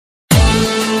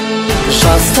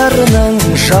жастарының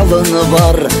жалыны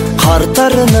бар,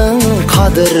 қарттарының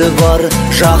қадірі бар,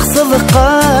 жақсылыққа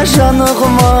жаны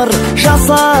құмар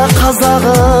жаса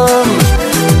қазағым.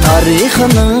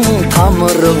 Тарихының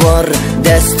тамыры бар,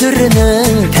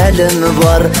 дәстүрінің тәлімі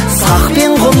бар, сақ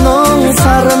пен құмның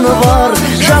сарыны бар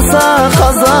жаса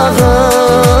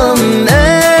қазағым.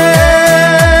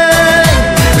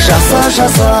 Жаса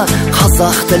жаса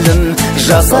қазақ тілім,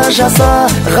 жаса жаса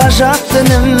ғажап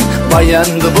түнім,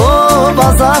 баянды боп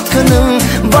азат күнім,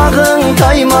 бағың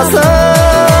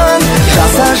таймасын.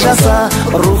 Жаса жаса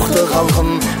рухты халқым,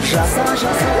 жаса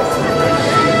жаса.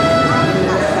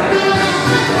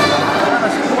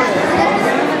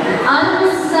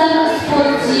 Армысыздар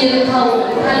спорт сүйер қауым,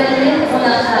 қадірлі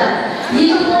қонақтар.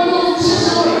 2019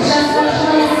 жыл жастар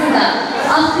жылы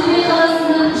Ақтөбе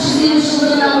қаласының 100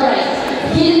 жылдығына орай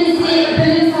елімізде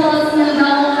білім саласының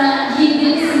дамуына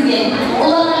еңбек сіңген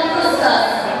ұлағатты ұстаз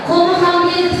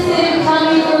Құлмұханбетов С.Х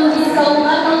еске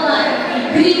алуға арналған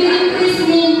Грек-Рим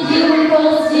күресінен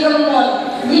 2009-2010,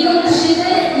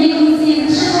 2007-2008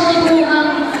 жылы туылған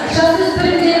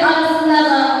жасөспірімдер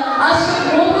арасындағы ашық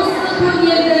облыстық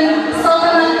турнирдің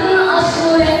салтанатты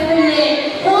ашылу рәсіміне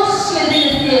қош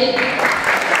келдіңіздер.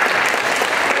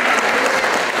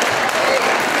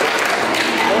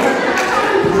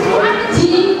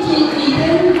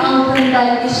 Алтындай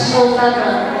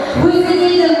жолдағы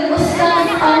өзіңіздің ұстаз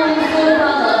ауын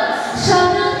қорбағы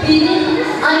шаңық берен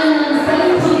айнаңыздың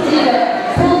көктегі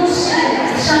бұл үшін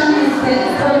шаңыңыздың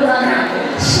қорланы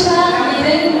шырақ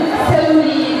едің,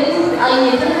 сәуле едің,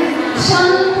 айедың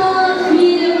шаңын қолын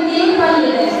мейірімден бар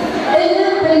едің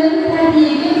ілім білім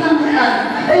тәрбиеге қамтыған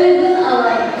үлгі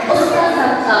алай ұстаз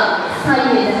атқа сай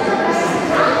едің.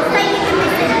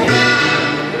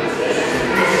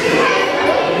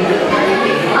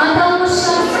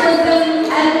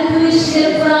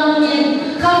 Құрамымен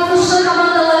қатысушы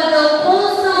командаларды қол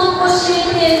соғып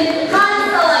қошеметпен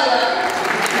қарсы алайық.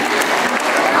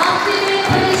 Ақтөбе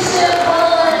күресші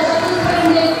балалар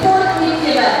жасөспірімдер спорт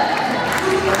мектебі.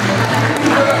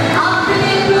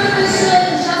 Ақтөбе көрші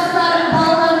жастар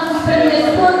балалар жасөспірімдер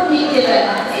спорт мектебі.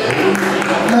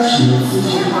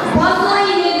 Батылай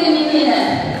елді мекені.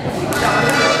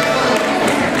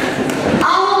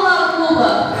 Алуға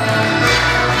клубы.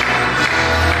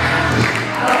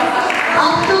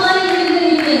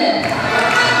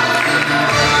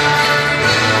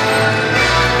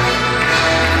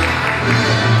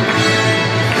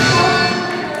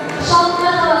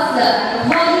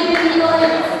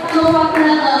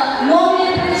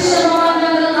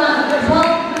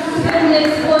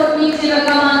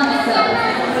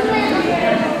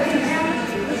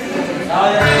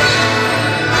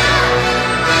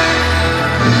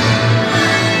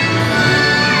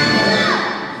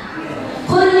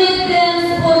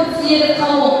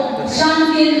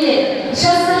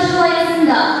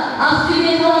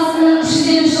 Ақтөбе қаласының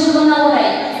 100 жылдығына орай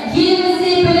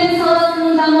елімізде білім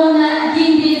саласының дамуына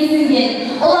еңбегі сіңген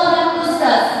ұлағатты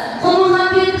ұстаз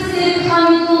Құлмұханбетов С.Х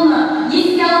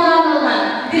еске алуға арналған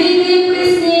Грек-Рим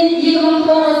күресінен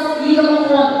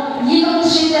 2009-2010,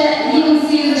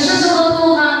 2007-2008 жылы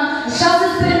туылған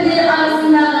жасөспірімдер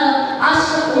арасындағы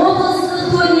ашық облыстық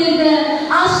турнирді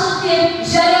ашық деп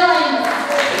жариялаймыз.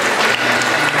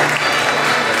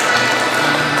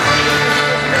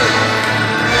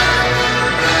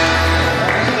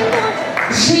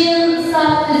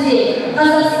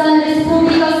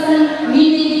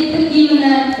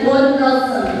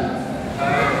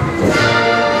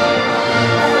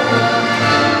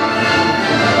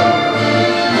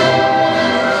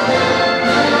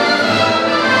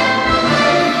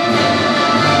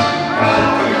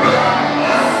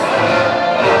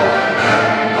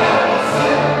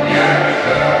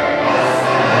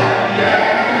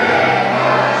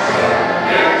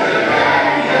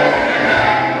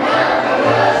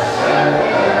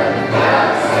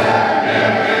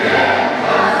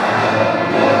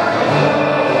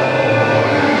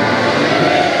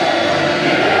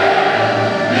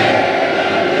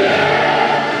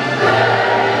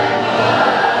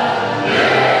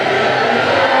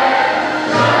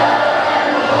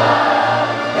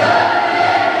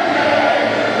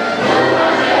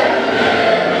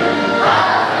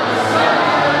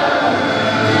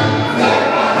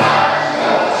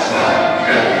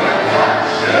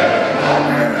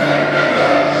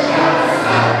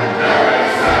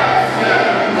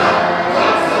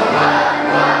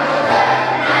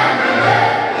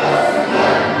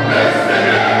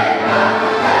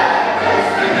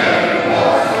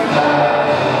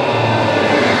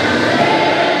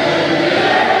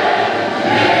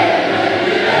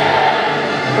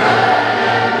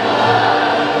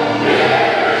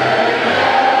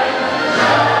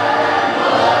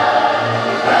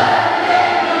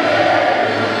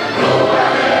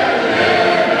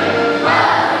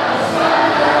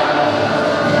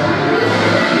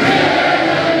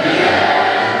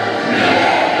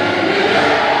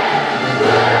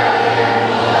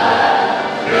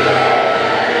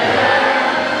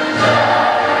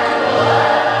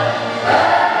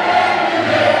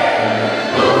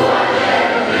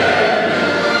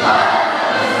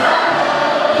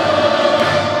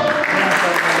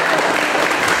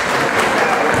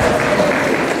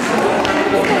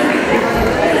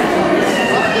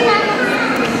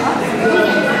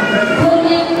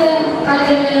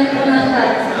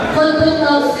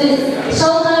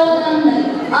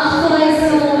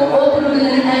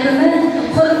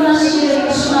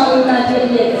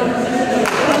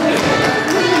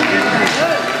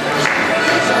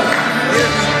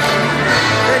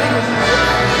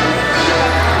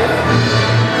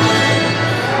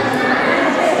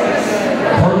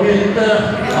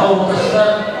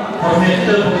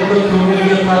 құрметті бүгінгі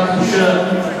турнирге қатысушы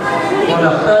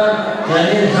қонақтар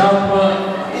және жалпы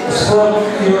спорт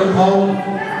сүйер қауым,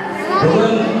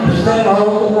 бүгін біздің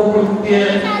ауылдық округте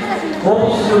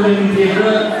облыс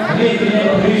көлеміндегі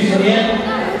Грек-Рим.1-бөліміне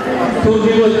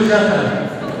турнир өтіп жатыр.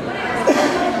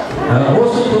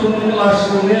 Осы турнирдің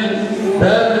ашылуымен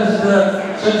бәріңізді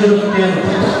шын жүректен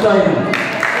құттықтаймын.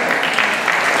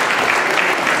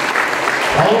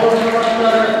 Ауыл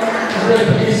азаматтары, сіздер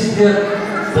білесіздер,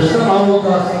 біздің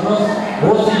ауылдасымыз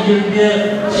осы елде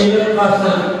шебер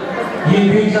ғасыр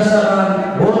еңбек жасаған,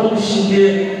 оның ішінде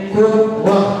көп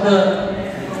уақытты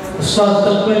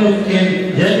ұстаздықпен өткен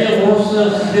және осы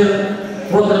сіздер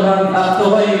отырған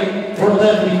Ақтоғай орта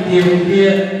мектебінде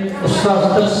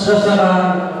ұстаздық жасаған,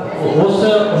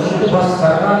 осы ұжымды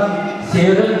басқарған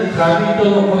Серік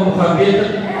Хамитұлы Құлмұханбетов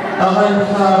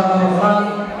ағайымызға арналған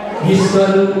еске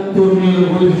турнирі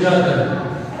өтіп жатыр.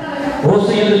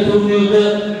 Осы енді турнирді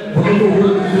бүгінгі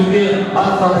өткізуге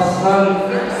атсалысқан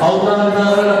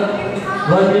аудандағы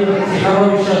Владимир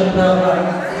Тиханович атындағы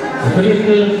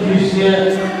Грек-Рим.1-бөлімге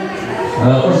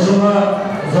ұжымы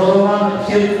Золоман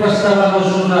Серік бастаған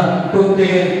ұжымына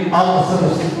көптеген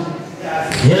алғысымыз.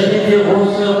 Және де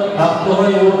осы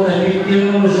Ақтоғай орта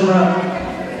мектебінің ұжымы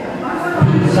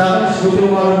Сағыныш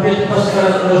Құлмұханбетов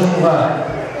басқаратын ұжымға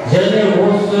және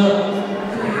осы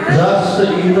жарысты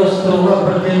ұйымдастыруға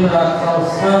бірден бір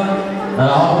атсалысқан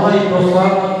Абылай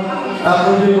Досланов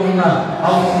Ақылбекұлына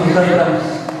алғысымызды айтамыз.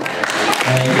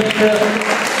 Енді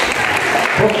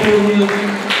бұл турнир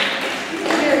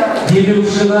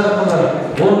демеушілер арқылы,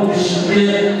 оның ішінде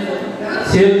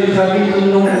Серік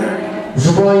Хамитұлының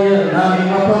жұбайы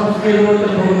Нағима апамыз келіп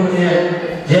отыр бүгінге,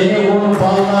 және оның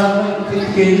балаларының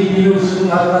тікелей демеушінің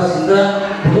арқасында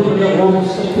бүгінге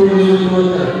облыстық турнир өтіп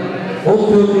отыр. Ол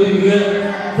турнирге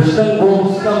біздің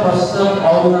облыстан бастап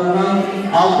ауданнан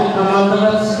 6 команда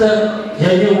қатысты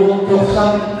және ол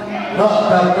 90-ға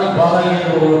тарта бала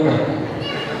келіп отыр.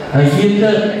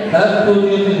 Енді әр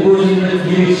турнирдің өзінің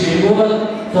ерекшелігі болады,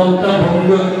 сондықтан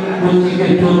бүгінгі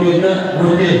өткен турнирді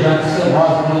өте жақсы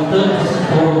мазмұнды,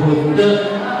 қызықты өтті.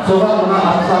 Соған мына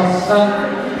атсалысқан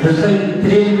біздің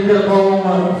тренерлер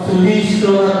қауымы,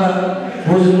 судейшілерге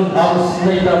өзімнің алғысымды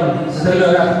айтамын. Сіздерге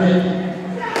рахмет.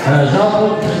 Жалпы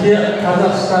бізде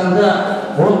Қазақстанда,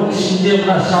 оның ішінде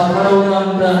мына Шалқар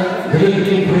ауданында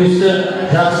Грек-Рим күресі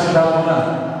жақсы дамыған.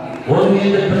 Оның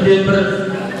енді бірден бір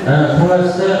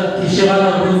куәсі кеше ғана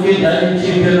өткен әлем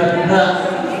чемпионатында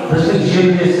біздің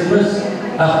жерлесіміз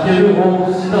Ақтөбе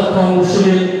облысында тұңғыш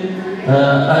рет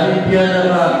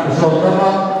олимпиадаға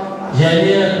жолдама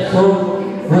және сол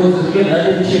өткізілген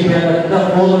әлем чемпионатында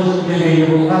қола жүлдеге ие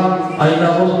болған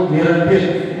Айнагүл Мейрамбек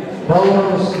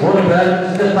бауырымыз, оны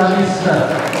бәріңізді танисыздар.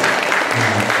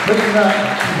 Біз мына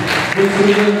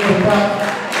өткізілген ұрпақ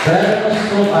бәріміз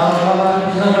сол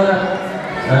ағаларымызға барып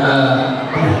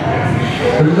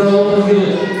үлгі алуымыз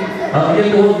керек.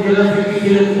 Енді ол Мейрамбекке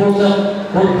келетін болса,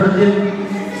 ол бірден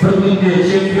бір күнде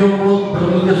чемпион болып, бір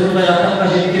күнде сондай атаққа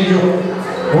жеткен жоқ.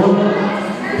 Оның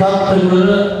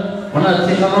тағдыры мына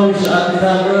Тиханович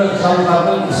атындағы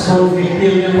Шалқардың спорт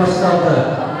мектебінен басталды.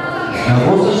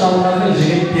 Осы Шалқардың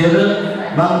жігіттері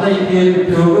маңдай терін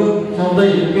төгіп, сондай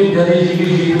үлкен дәрежеге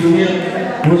жетуіне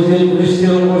өздерінің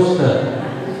үлестерін қосты.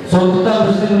 Сондықтан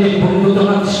біздің бүгінгі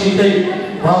тұрған кішкентай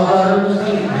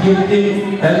балаларымыздың ертең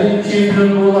әлем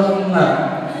чемпионы болатынына,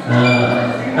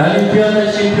 олимпиада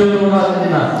чемпионы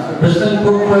болатынына, біздің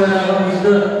көк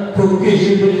байрағымызды көкке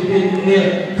желбірететініне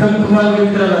кім күмән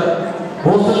келтіре алады?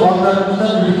 Осы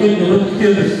балаларымыздан үлкен үміт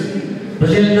күтеміз.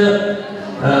 Біз енді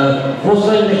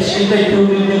осылай кішкентай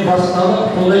турнирден басталып,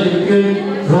 сондай үлкен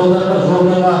жолдарға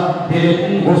жолдама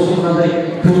беретін осы мынандай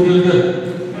турнирлер.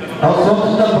 Ал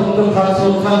сондықтан бүгінгі қатысып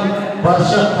отқан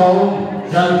барша қауым,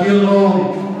 жанкүйер қауым,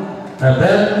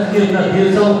 бәрімізге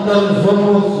денсаулықтарыңыз зор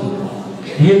болсын.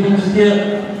 Елімізде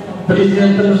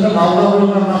президентіміздің алға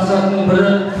қойған мақсатының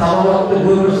бірі салауатты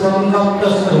өмір салтын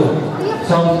қалыптастыру.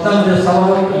 Сондықтан да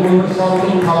салауатты өмір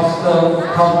салтын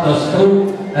қалыптастыру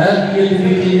әр елді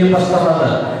мекеннен басталады.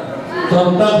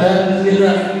 Сондықтан бәрімізге де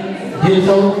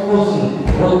денсаулық болсын,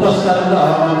 отбасыларында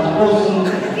амандық болсын,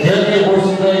 және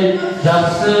осындай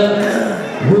жақсы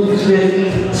өткізілетін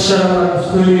іс-шараларымыз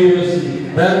көбейе берсін.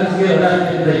 Бәрімізге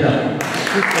рахмет айтамын.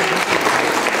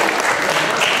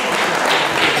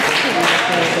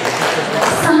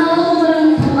 Саналы ғұмырын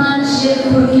туған жер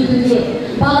көркейтуде,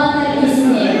 бала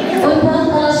тәрбиесіне, ұрпақ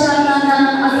болашағына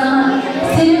арнаған азамат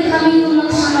Серік Хамитұлының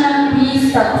шаңырағын биік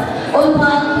ұстап,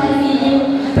 ұрпағын тәрбиелеу,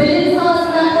 білім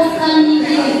саласына қосқан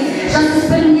еңбегін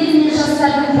жасөспірімдер мен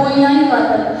жастардың бойына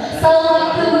ұйылатып,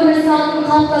 салауатты өмір салтын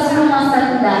қалыптастыру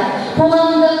мақсатында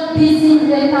қоғамдық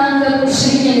белсенділік танытып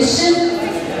жүргені үшін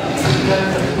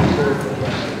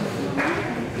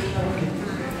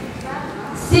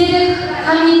Серік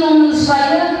Хамитұлының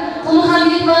жұбайы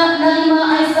Құлмұханбетова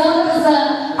С.Х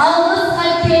алғыс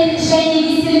хатпен және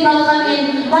естелік алғанмен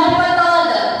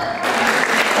марапатталады.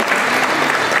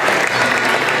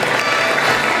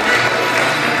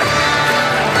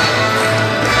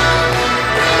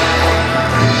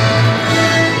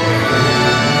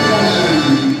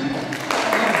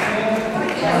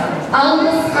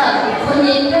 Алғысқа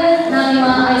құрметті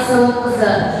Нағима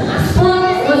Айсауытқызы,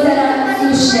 спорт өзара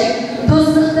түсінушілік,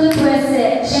 достықтың куәсі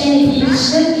және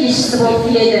бейбітшілік елшісі болып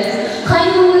келеді. Қай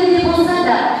өңірде болса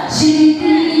да, жергілікті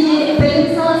деңгейде білім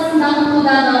саласын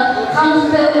дамытудағы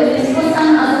қамысты үлес қосқан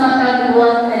азаматтардың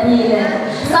болатыны белгілі.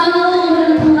 Саналы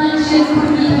өмірін туған жерін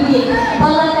көркейтуге,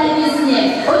 бала тәрбиесіне,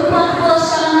 ұрпақ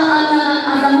болашағына арнаған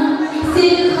адамның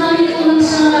Серік Хамитұлының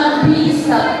шаңырағын биік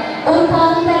ұстап,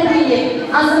 ұрпағын тәрбиелеп,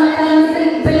 азаматтарымыздың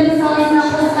білім саласына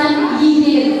қосқан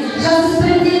еңбегін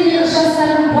жасөспірімдер мен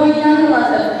жастардың бойына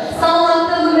ұрлатып,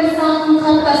 салауатты өмір салтын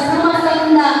қалыптастыру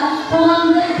мақсатында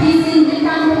қоғамдық белсенділік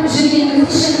танытып жүргеніңіз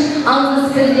үшін алғыс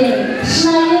білдіремін.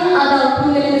 Шынайы адал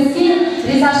көңіліңізге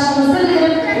ризашылығымызды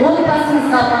білдіріп,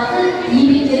 отбасыңызға бақыт,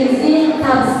 еңбектеріңізге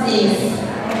табыс тілейміз.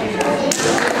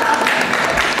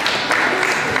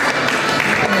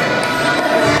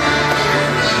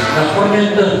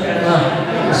 Құрметті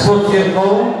спортсүйер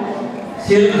қауым,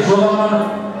 Серік Жоламанов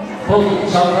бұл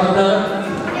шалқардағы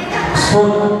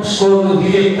спорт школының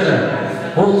директоры.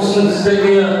 Ол кісінің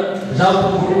сіздерге жалпы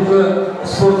бүгінгі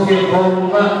спортсүйер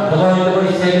қауымға дұғайдыбай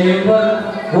сәлемі бар.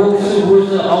 Ол кісі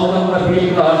өзі ауданға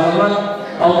белгілі арналған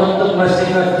аудандық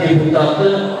мәслихат депутаты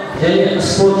және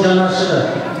спорт жанашыры.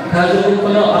 Қазіргі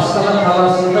күні Астана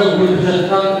қаласында өтіп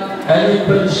жатқан әлем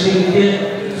біріншілігінде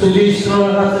судействоға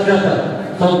қатысып жатыр.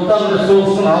 Сондықтан да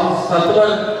соғыстың алғыс хаты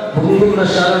бар. Бүгінгі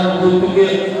шараны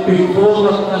өтуге ұйытқы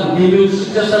болған,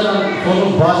 демеушілік жасаған,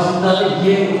 соның басындағы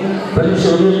ең бірінші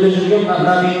рөлде жүрген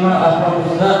Нағима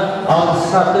апамызға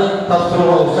алғыс хаты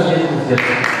тапсыруға рұқсат етіңіздер.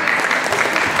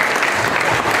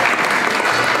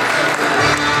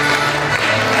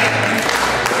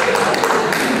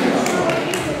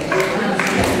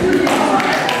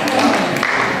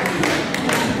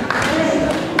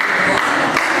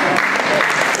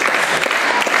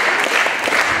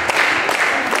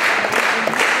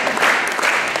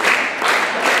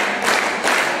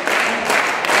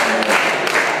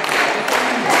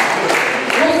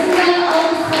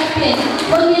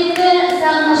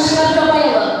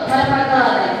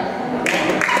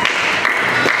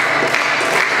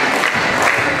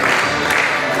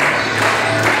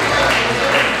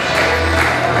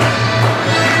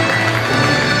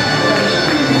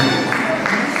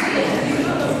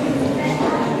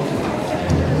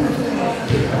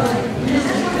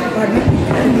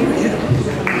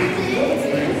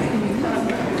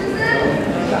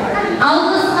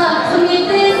 Алғысқа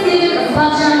құрметті Серік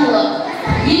Бақжанұлы,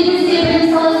 елімізде білім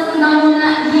саласының дамуына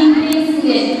еңбек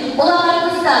сіңген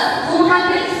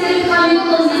Құлмұханбетов С.Х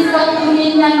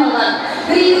турниріне арналған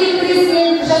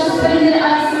Грек-Рим.1-бөлім жасөспірімдер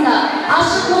арасында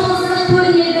ашық облыстық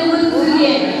турнирді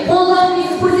өткізуге қолдау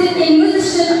көрсеткеніңіз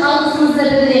үшін алғысымызды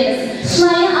білдіреміз.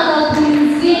 Шынайы адал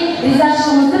көңіліңізге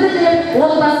ризашылығымызды білдіріп,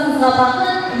 отбасыңызға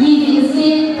бақыт, еңбегіңізге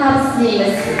табыс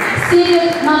тілейміз.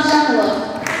 Серік Бақжанұлы.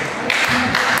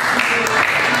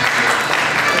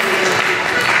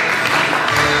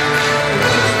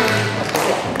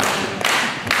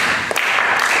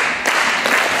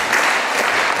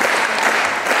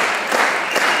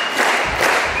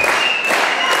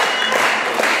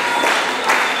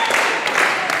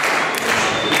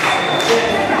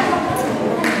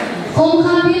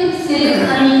 Құлмұханбетов С.Х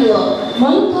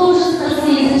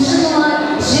 1948 жылы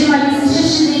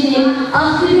 25 шілдеде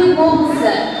Ақтөбе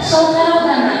облысы Шалқар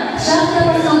ауданы Шахта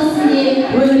поселкесінде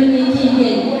өмірге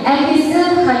келген. Әкесі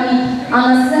Хамит,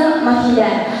 анасы Махида.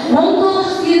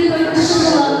 1954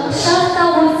 жылы Шахта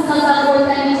орыс қазақ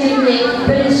орта мектебінде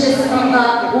бірінші сыныпқа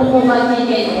оқуға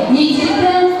келген.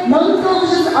 Мектепті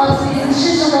 1965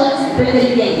 жылы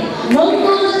бітірген.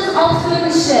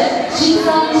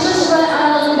 1964-76 жылдар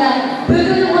аралығында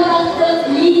бүкіл одақтық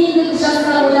Лениндік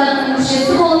жастар одағының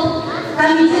мүшесі болып,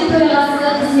 комитет төрағасы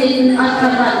қызметін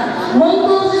атқарған.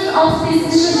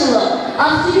 1965 жылы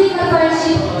Ақтөбе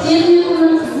корпоратив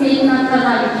техникумның қызметін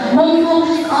атқарған.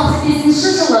 1965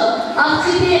 жылы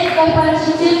Ақтөбе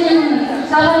корпоратив техникумның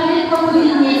товарлық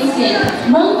факультетіне түскен.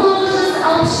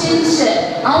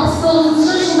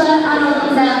 1967-69 жылдар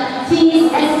аралығында кеңес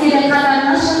әскері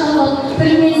қатарына шақырылып,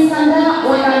 Түркменстанда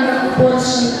отандық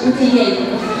борышын өтеген.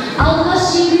 Алғаш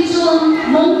еңбек жолын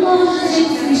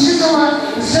 1970 жылы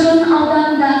жырын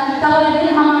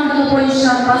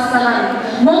бастаған.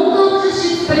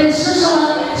 1971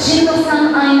 жылы желтоқсан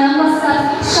айынан бастап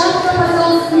Шахта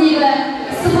поселкесіндегі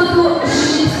СПТУ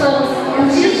 379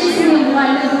 училищесіне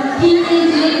мұғалім, кейін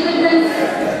директордың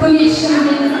көмекші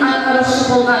міндетін атқарушы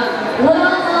болған.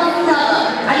 Орал қаласындағы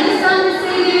Александр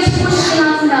Сергеевич Пушкин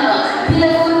атындағы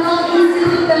педагогикалық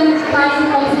институттың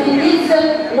практикалық студенті,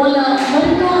 оны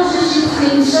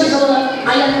 1977 жылы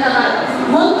аяқтаған.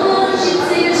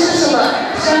 1978 жылы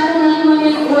шағын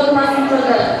әкімімен отбасын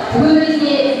құрды.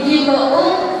 Өмірге 2 ұл,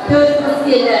 4 қыз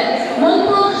келді.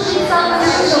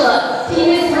 1976 жылы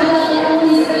Кеңес Одағы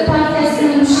коммунистік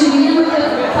партиясының мүшелігіне өтіп,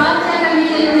 партия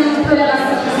комитетінің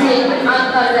төрағасы қызметін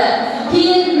атқарды.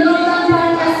 Кейін Нұр Отан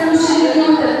партиясының мүшелігіне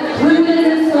өтіп,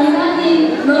 өмірінің соңына дейін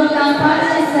Нұр Отан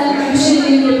партиясы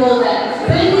мүшелігінде болды.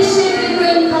 Бірнеше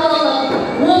үлкен қалалық,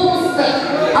 облыстық,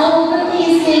 ауылдық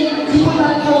кеңестен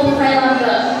депутат болып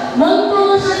сайланды.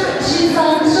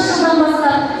 1976 жылдан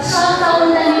бастап Шахта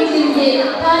ауылдық мектебінде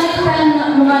тарих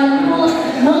пәнінің мұғалімі болып,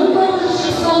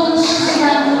 1979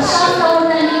 жылдан Шахта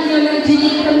ауылдық мектебінің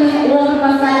директорының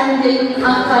орынбасары міндетін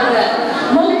атқарды.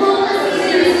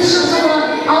 1985 жылы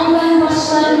аудан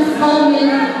басшыларының нұсқауымен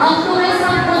Ақтоғай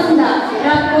совхозында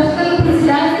рабковтың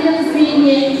председателі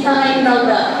қызметіне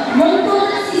тағайындалды.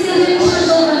 1987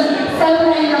 жылдың сәуір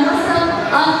айынан бастап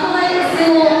Ақтоғай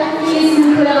село кеңесінің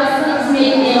төрағасы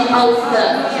қызметіне ауысты.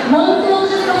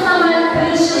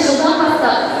 1991 жылдан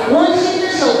бастап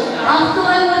 17 жыл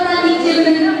Ақтоғай орта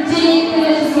мектебінің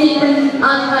директоры қызметін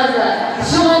атқарды.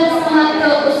 Жоғары санатты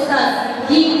ұстаз,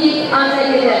 еңбек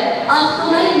ардагері,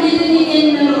 Ақтоғай елді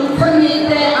мекенінің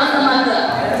құрметті азаматы.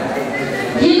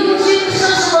 2007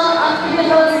 жылы Ақтөбе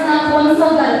қаласына қоныс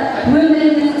аударып,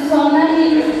 өмірінің соңына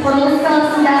дейін құрылыс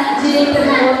саласында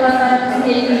директордың орынбасары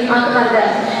қызметін атқарды.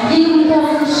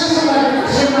 2009 жылы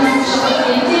 20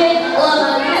 қыркүйекте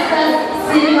ұлағатты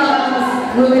Серік ағамыз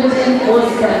өмірден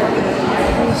озды.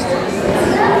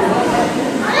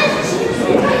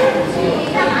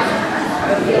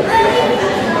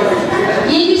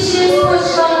 Ендеше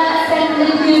спортшыларға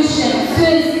сәттілік тілеу үшін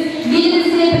сөз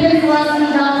елімізде білім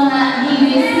саласының дамуына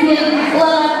еңбек сіңірген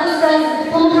ұлағатты ұстаз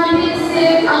Құлмұханбетов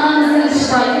С.Х ағамыздың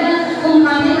жұбайы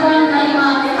Құлмұханбетова Наима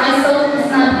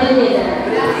Айсауытқызына беріледі.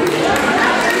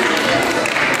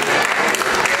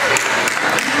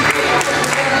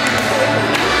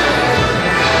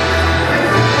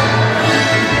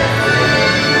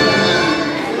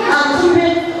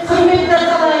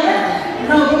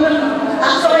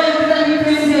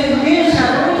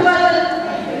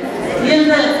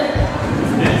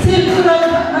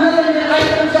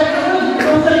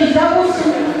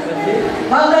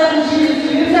 Балдарын жиі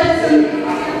сүйіп жатсын.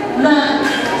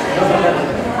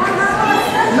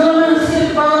 Нұрман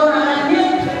Серік бауырыма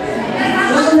рахмет.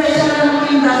 Осындай шараны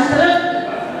ұйымдастырып,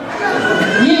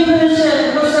 ең бірінші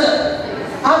осы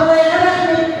Абайға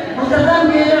рахмет. Былтырдан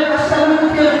бері бастама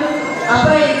көтеріп,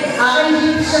 Абай ағай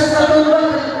 70 жасқа толып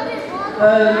жатыр.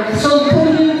 Сол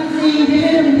турнир өткізейін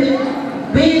дегенім деп,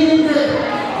 биыл енді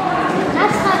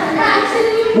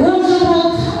 10 жыл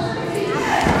болды.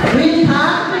 Биыл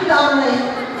тағы бір дамылай.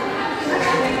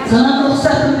 Sana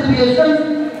ruhsatımды berdim.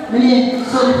 Mine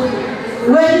sol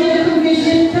uğraştığı günge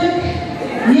jettik.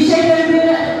 Neçe aydan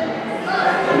beri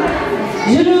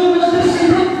yüreğimizde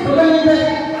silip, bugün endi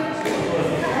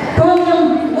ko'nglim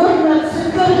o'rnina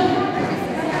tushibdir.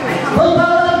 Bu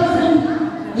bolalarımızın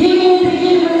yegenlik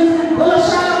elimizin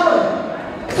bo'lajagi.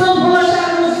 Sol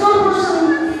bo'lajagimiz zo'r bo'lsin,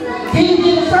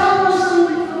 tengdagi sog' bo'lsin,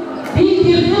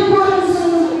 biyikligi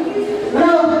ko'rinsin.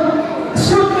 Mana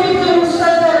sport maktabi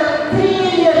ustozlari,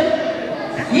 trenerlar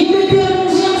еңбектерінің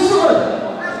жемісі ғой.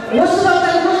 Осы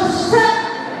балдар осы шықса,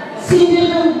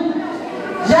 сендердің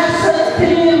жақсы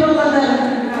тренер болғандары.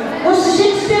 Осы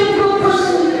жетістіктерің көп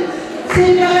болсын,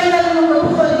 сендер ағайларыңның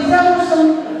рухы риза болсын.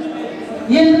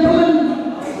 Енді бүгін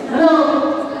мынау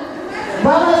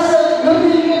баласы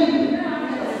өндірген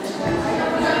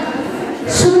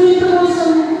суреті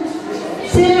болсын,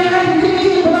 сендер ағайдың кім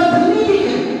екенін бұлар білмейді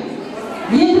екен.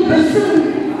 Енді біздің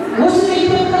осы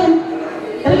мектептің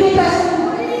іргетасын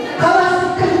қаласын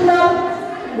кілтін алып,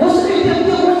 осы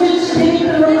мектепте 17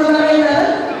 директор болған ағайлары,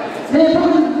 міне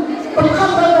бүгін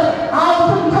ұтқан балдар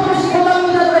алтын күміс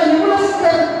боламындарға не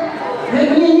боласыздар?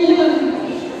 Міне нелігін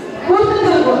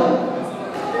көрдіңдер ғой.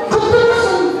 Құтты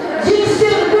болсын,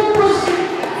 жеңістері көп болсын.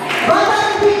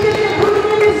 Балалардың мектепте көрген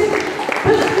емес.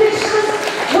 Біз тілекшіміз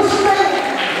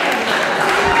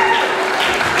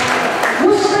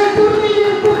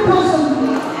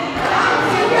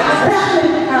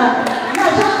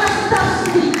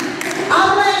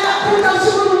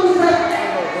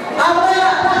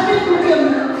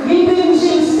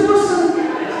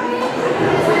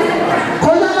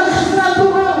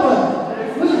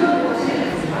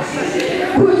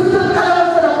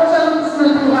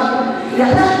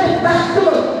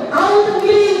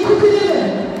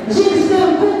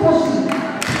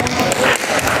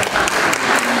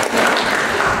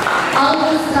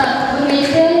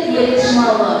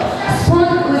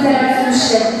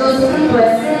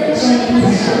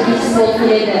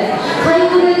келеді. Қай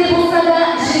өңірде болса да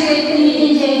жергілікті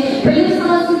мекенде білім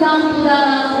саласын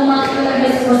дамытудағы қомақты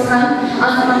үлес қосқан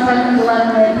азаматтардың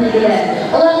болатыны белгілі.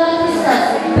 Оларға атестат,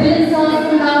 білім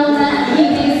саласының дамуына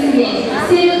еңбегі сіңген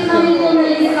С.Х.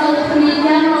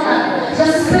 құрметіне арналған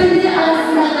жасөспірімдер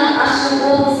арасындағы ашық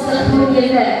облыстық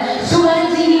турнирді жоғары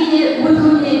деңгейде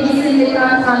өтуіне белсенділік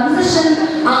танытқаныңыз үшін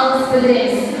алғыс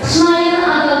білдіреміз. Шынайы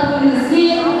адал көңіліңізге,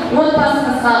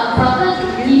 отбасыңызға бақыт,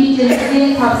 еңбектеріңізге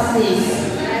табыс тілейміз.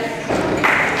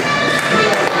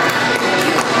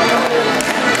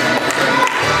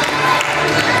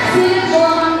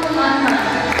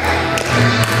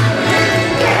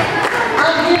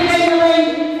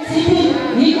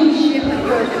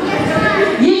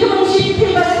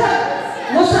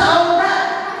 Осы ауылда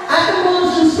әкім болып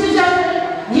жұмыс істеп жатыр.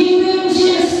 Еңбегінің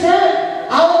жемісі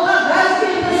ауылға газ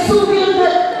келді, су келді.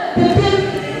 Тіптен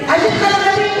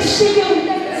әжетханаға дейін іштеген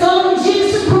соның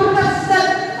жемісін көріп жатсыздар.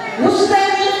 Осындай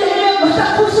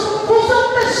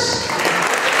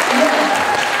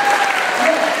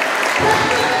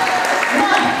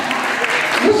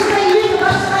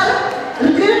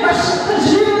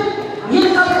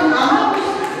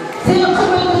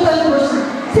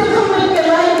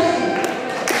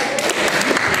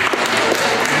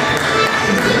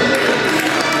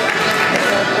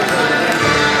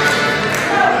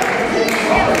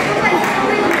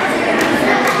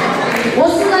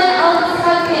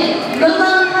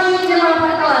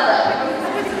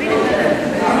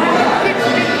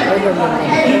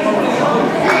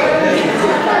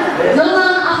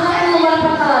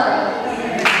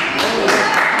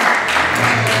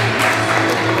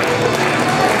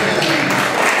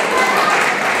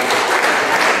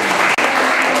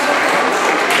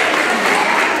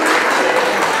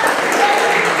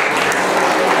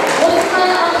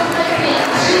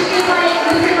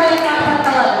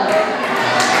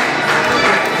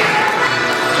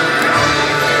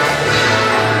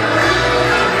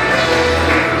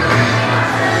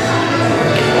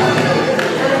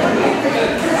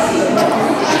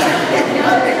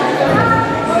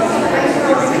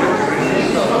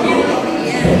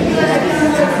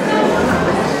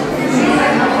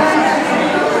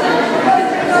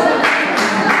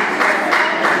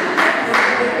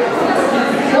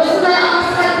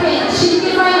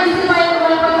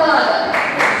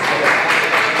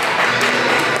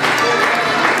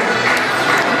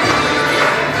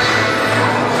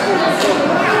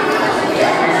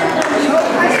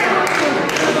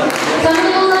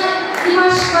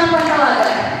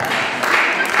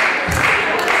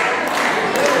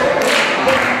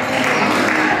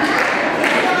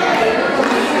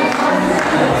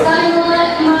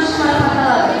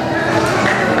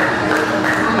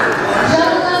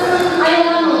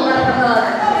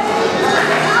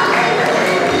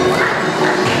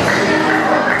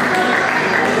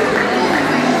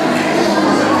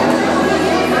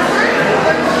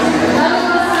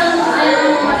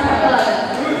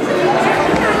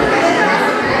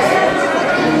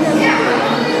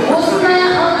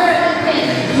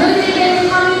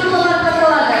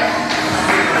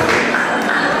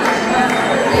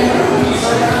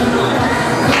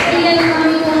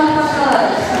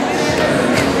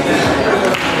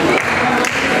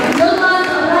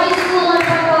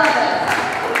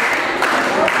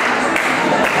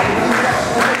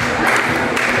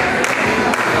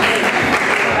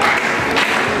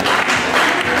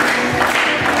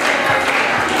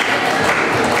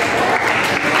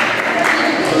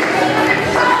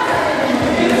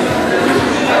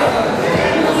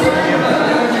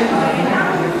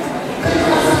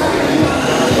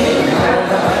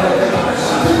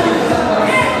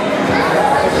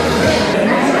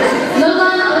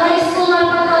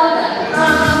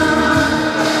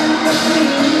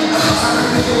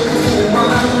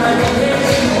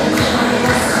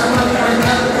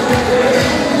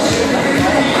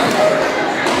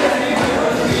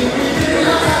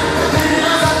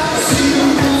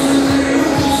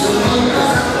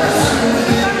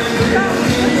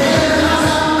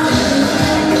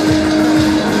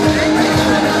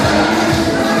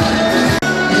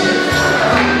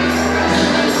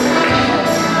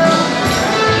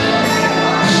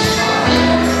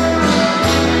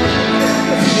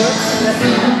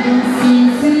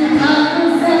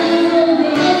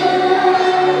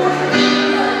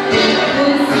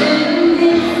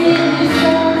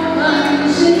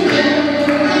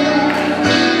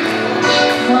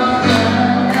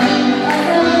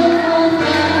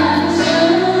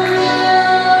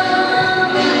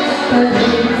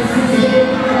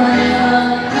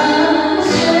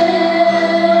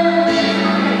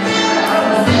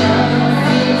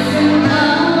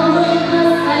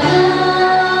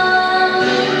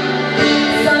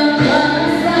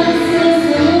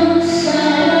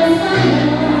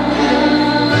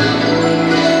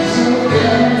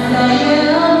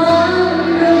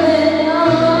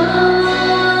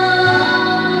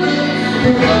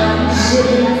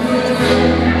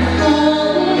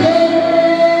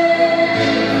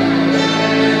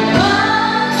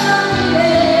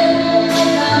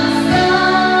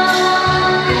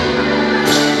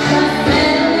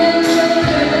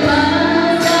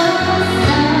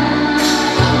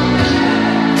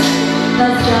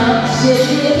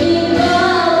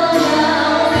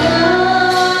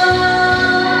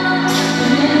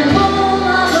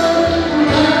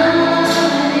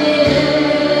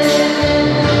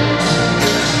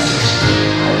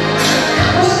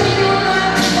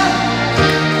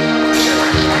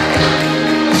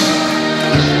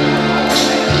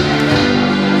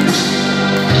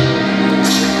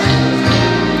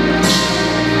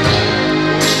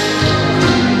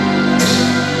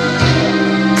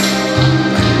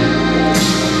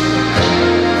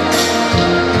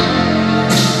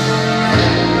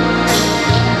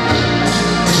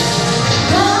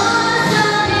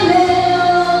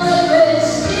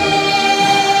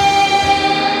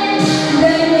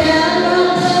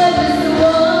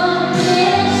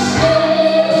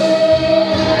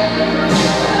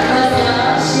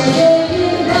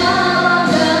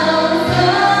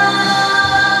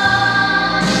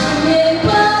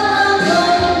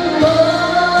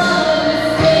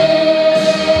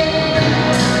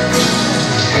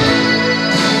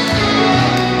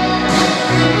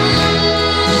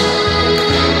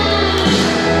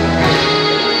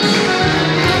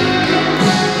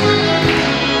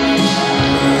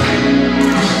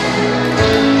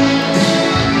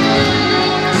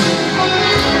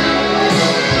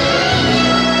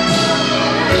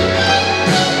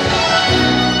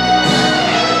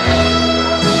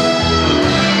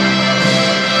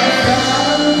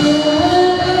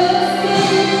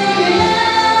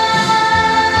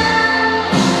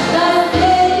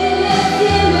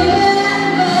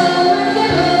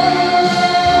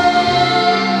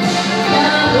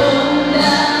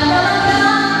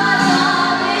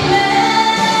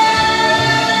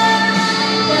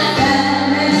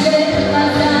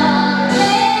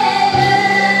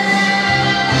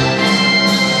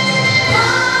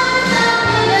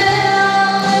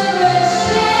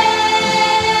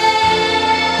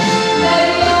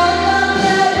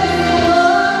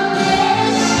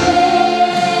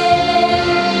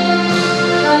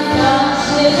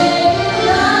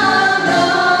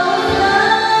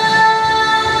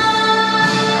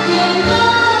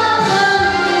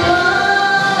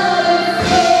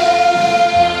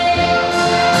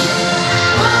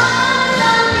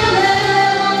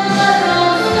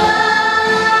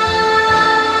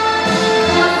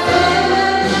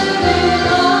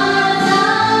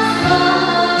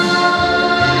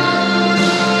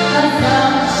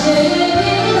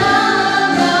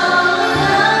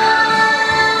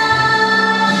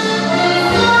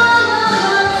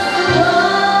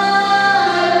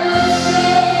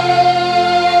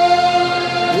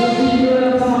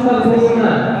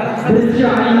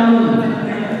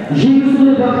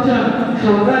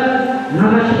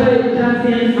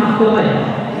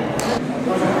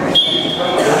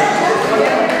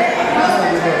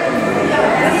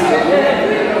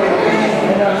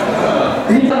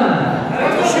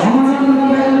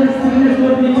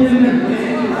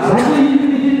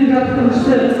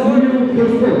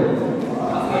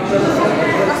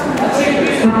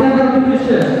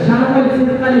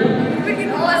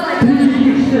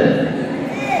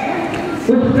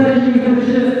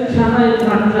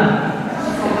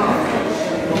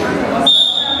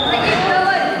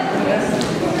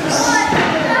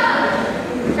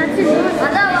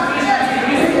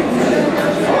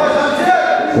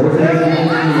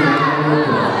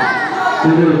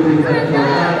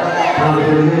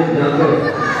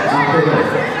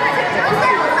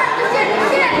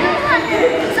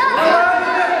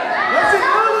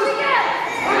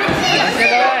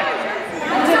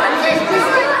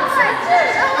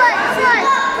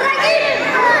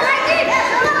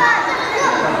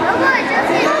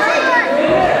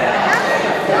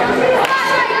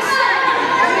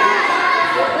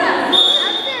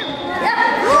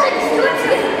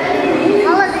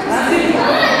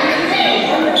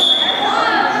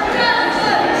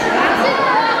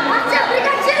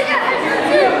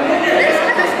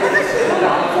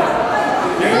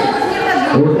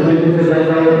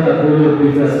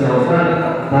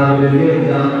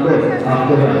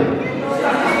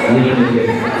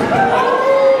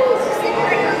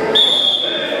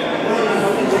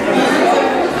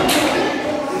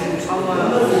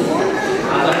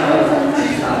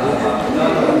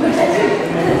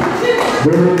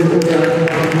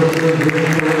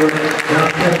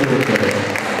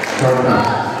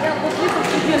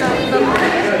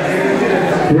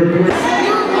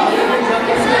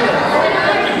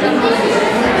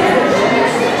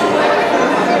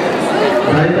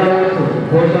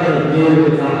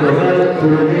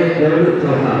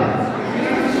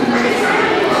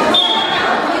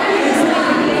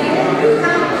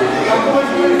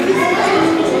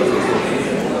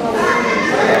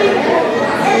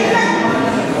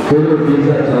Dulu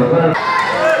bisa coba.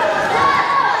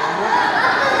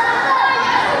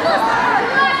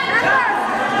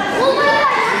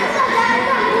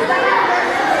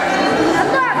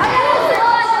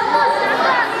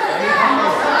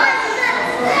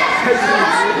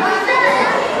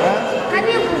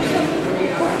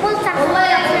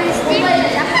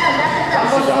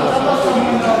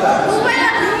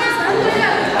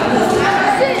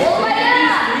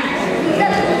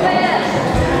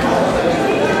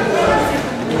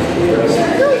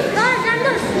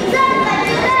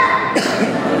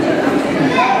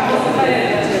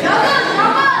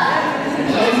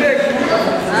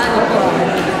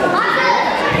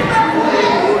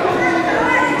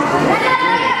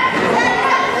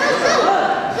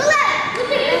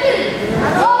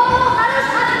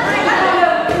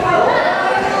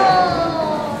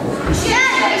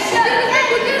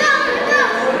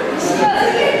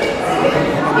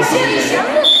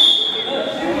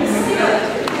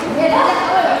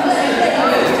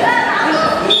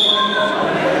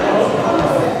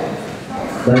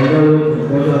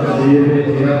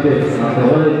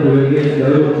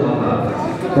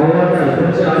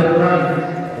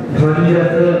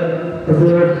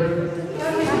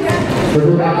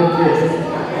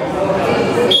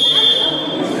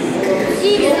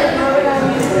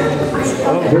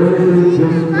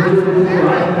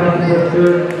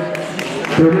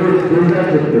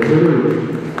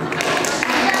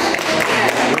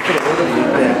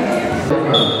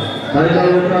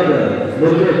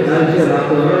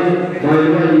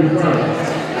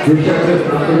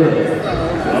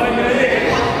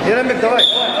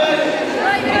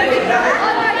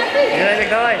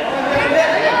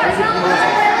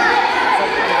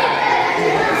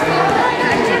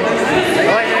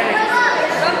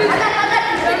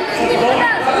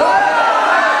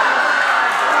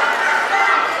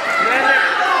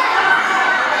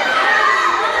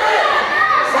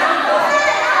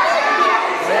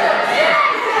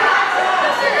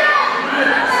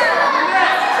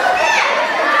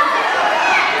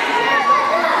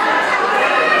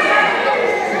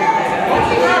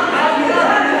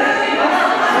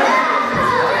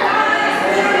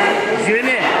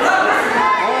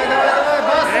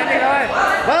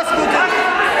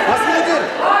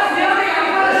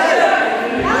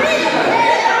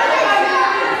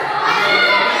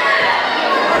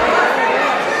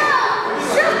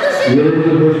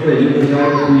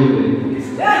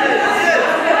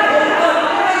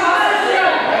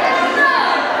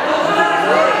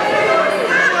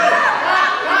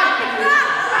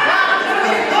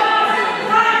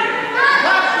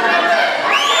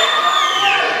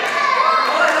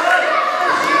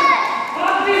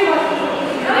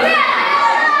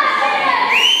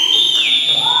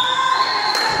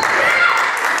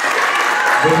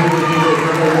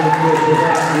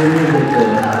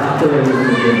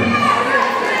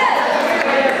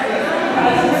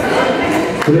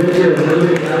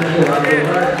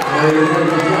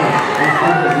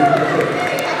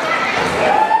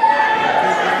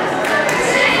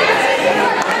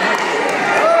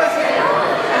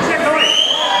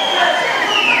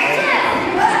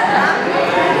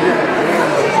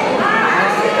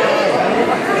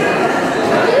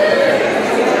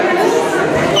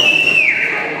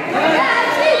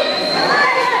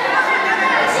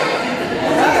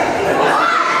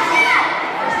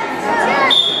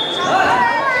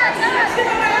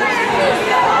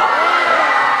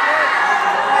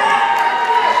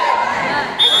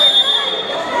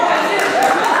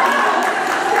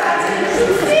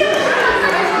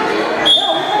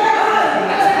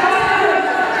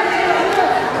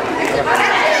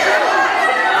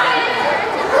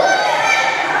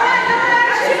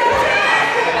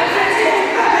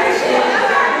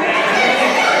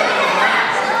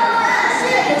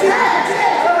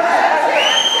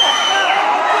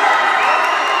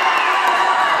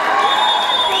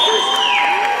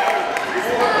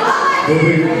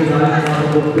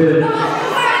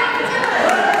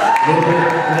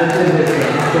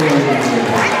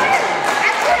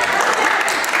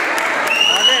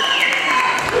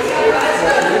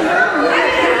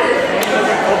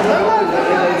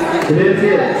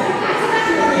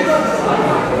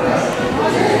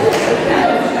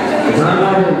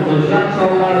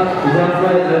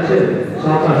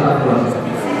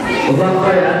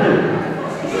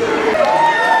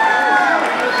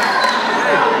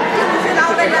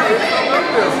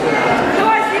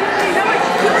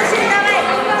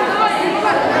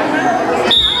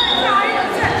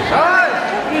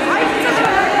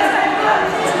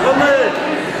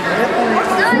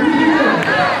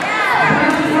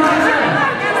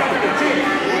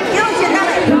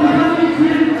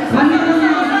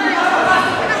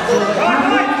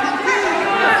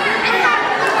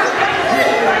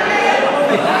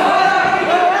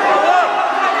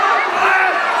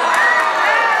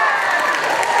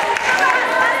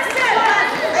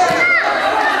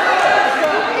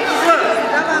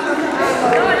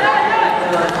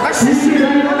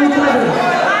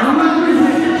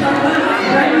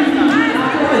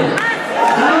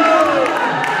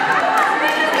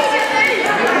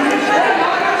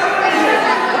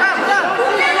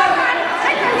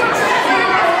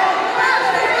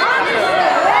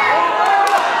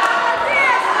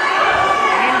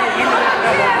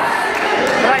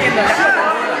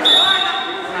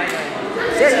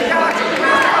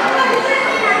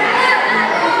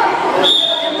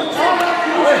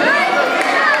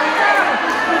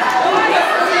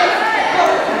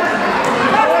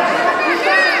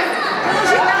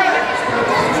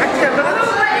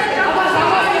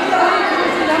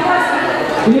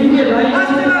 Ini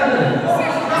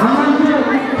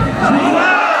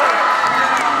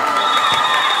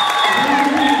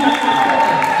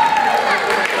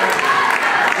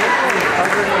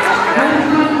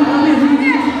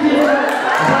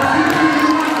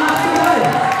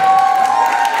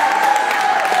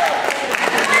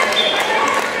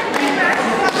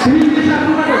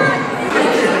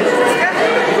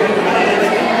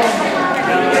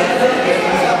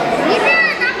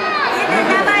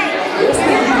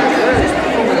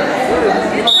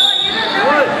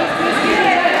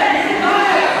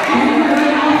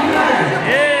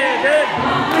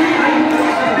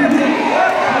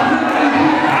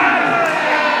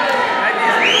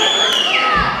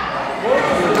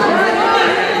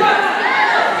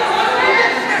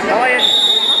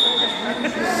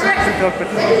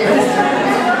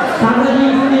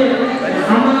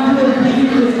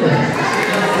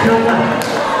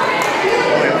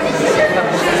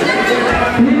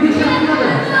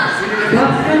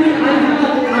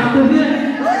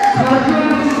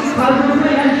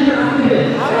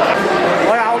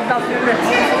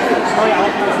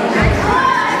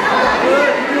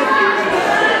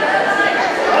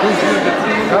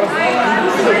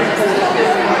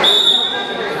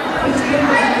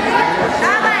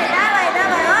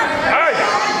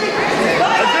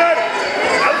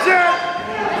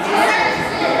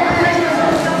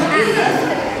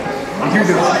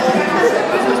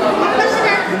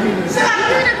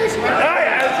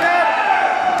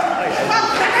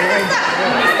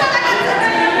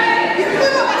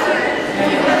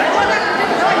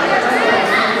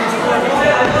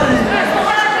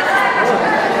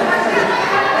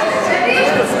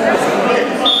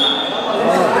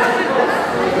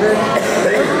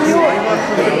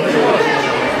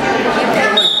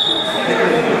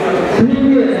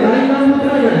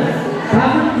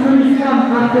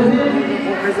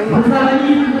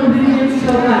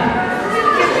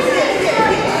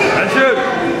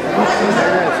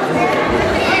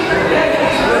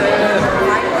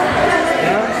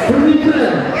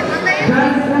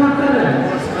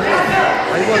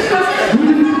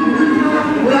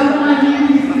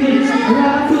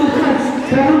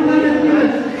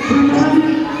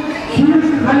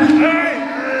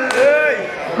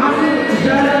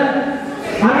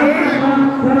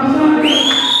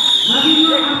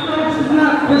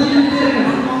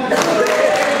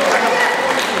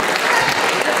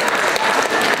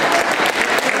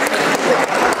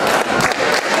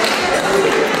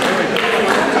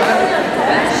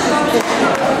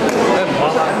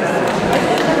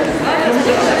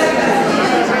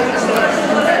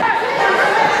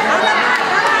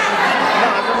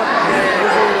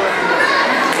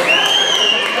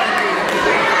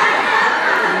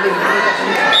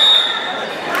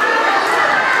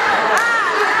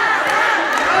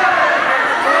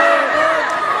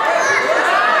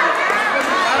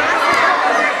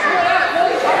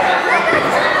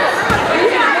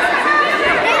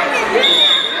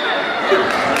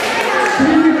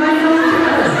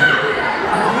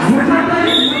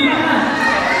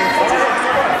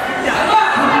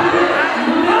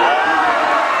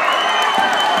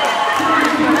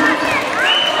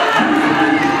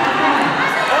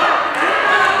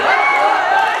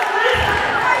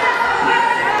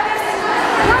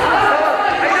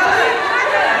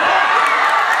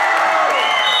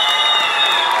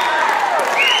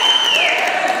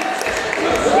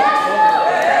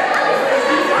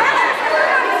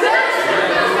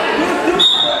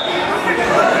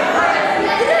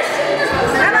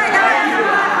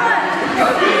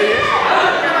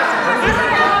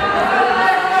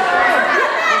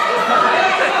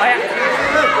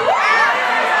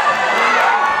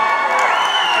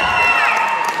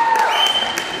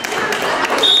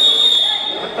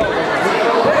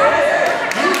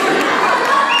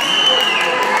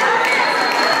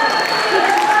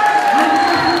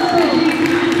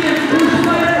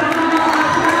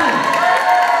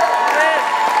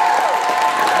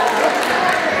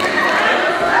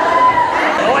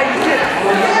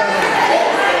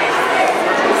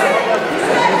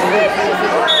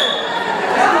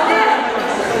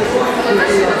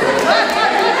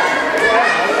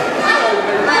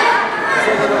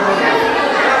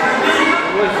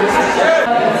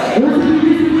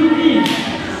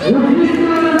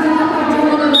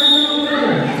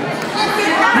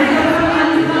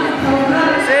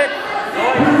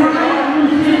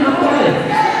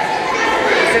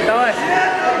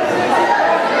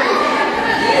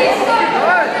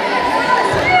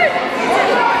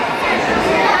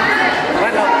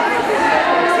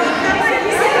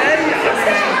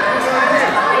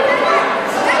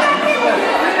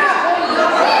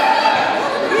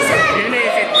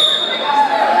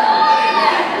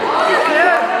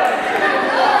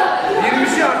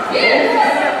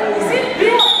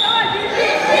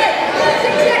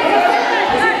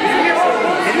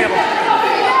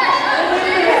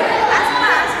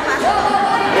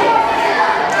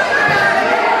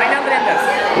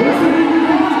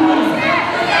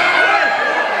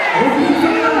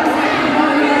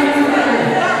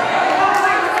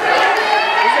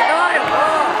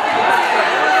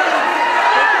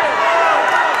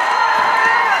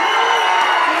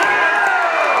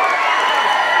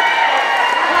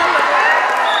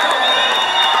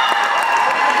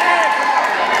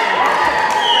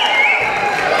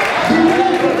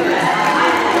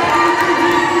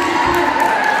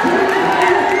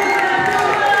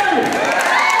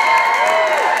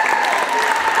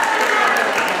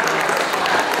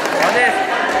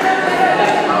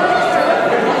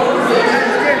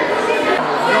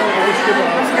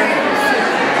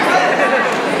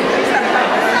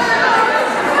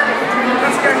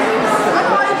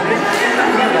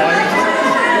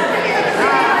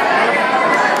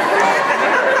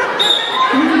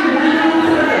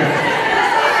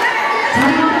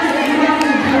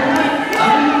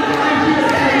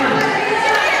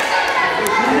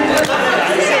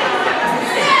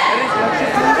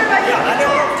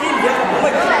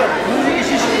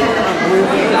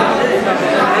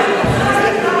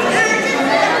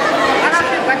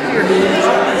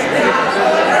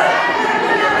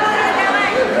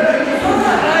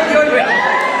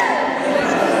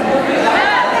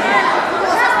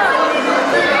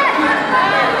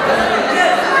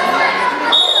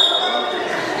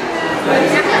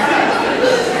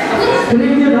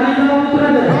дайындалып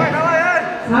тұрады.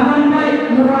 Саманбай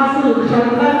Нұрасыл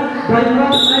ұшағында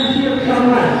Байбал Әнші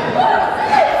ұшағында.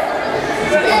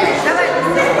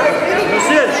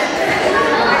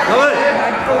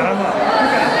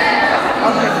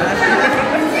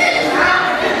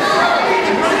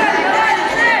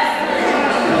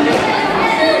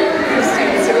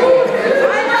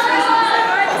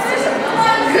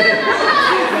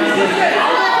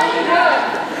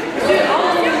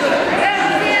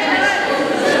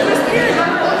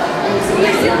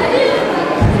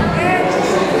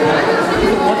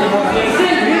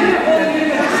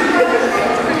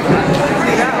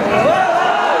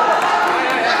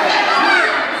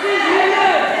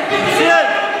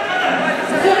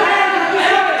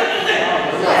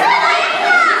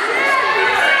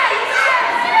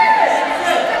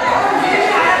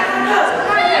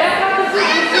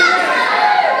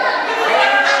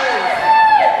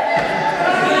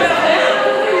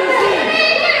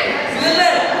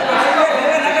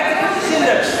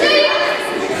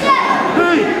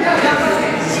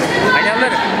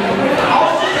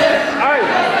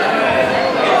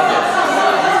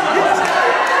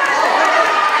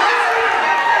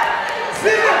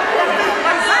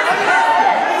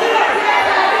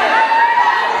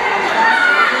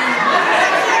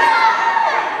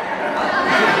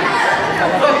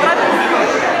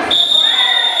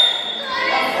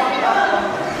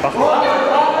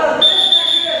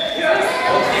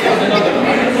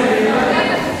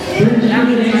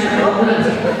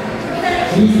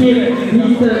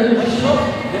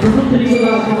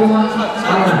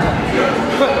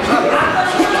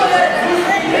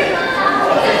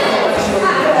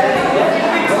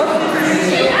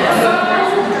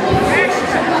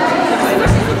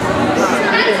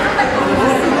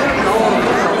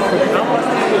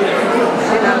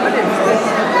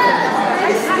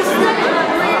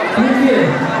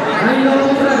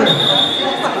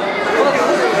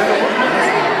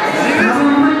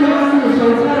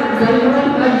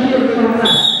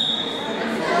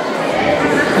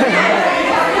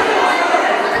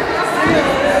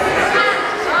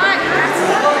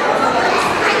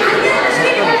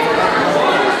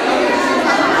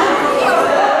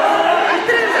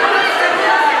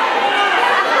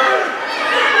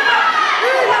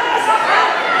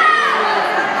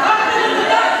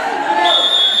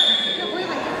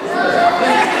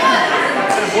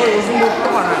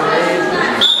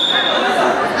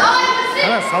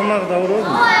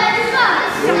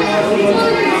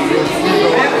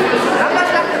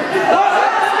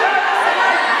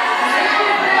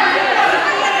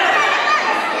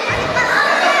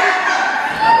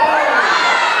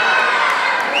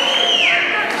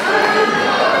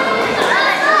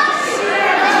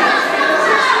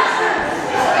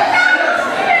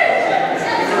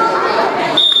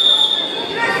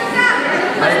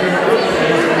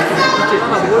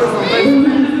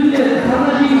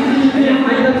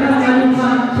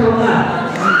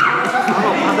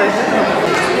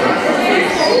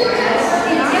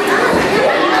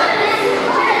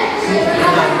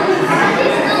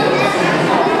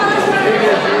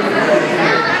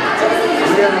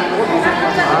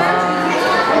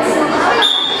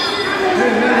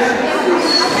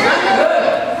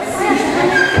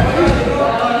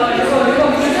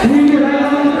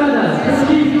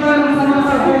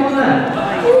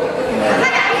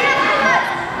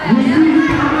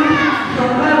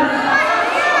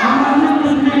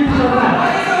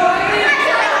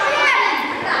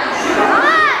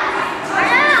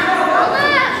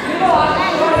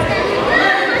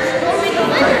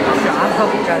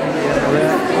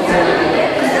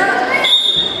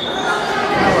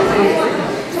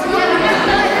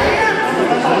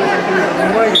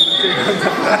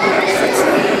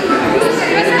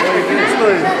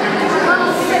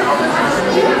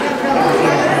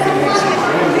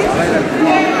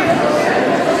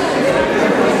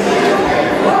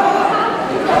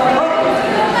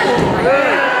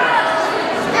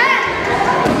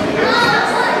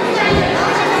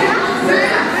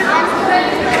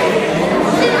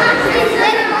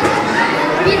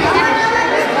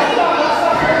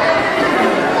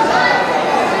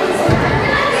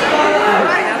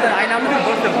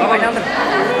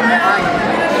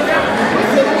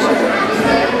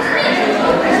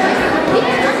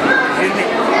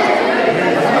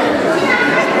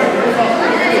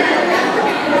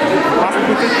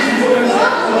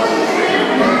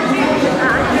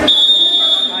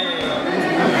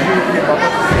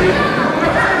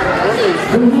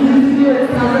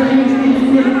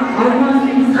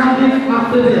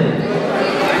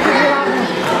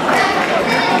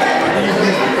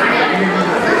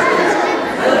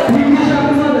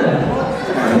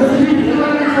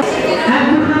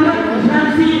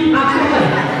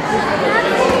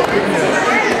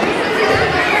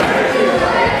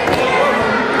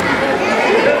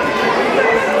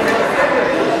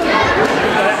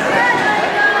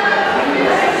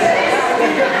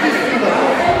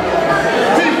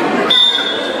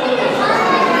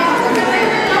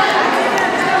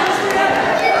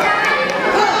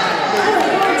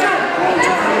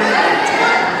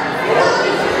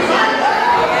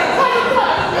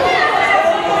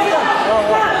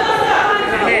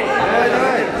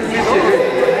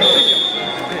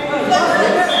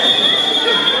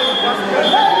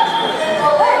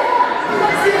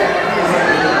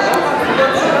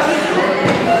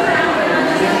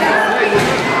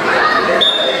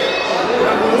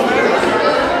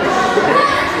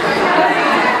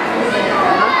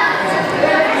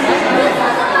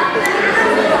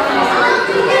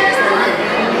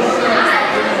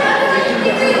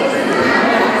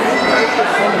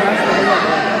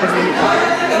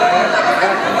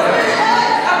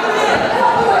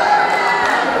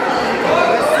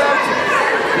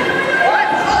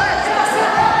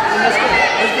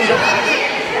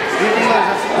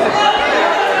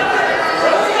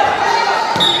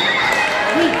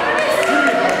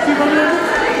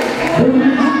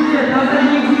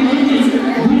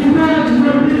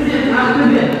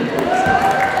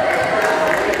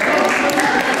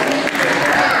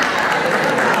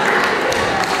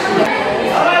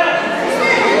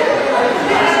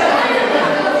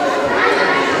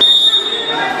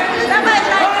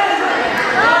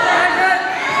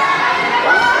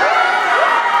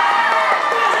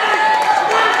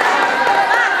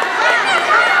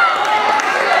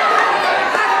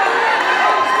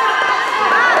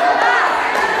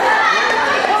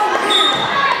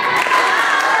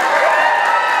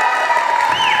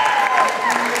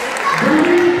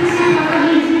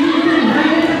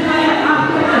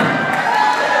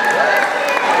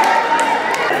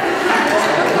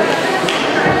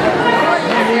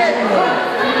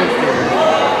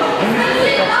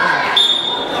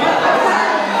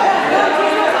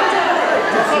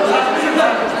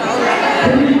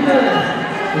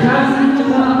 жарысымыздың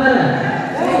қонақтары.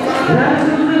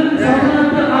 Жарысымыздың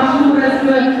салтанатты ашылу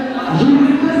рәсімі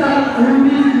жергілікті сағат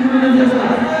 15:00-де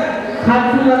болады.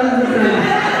 Қатысуларыңызды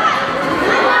сұраймыз.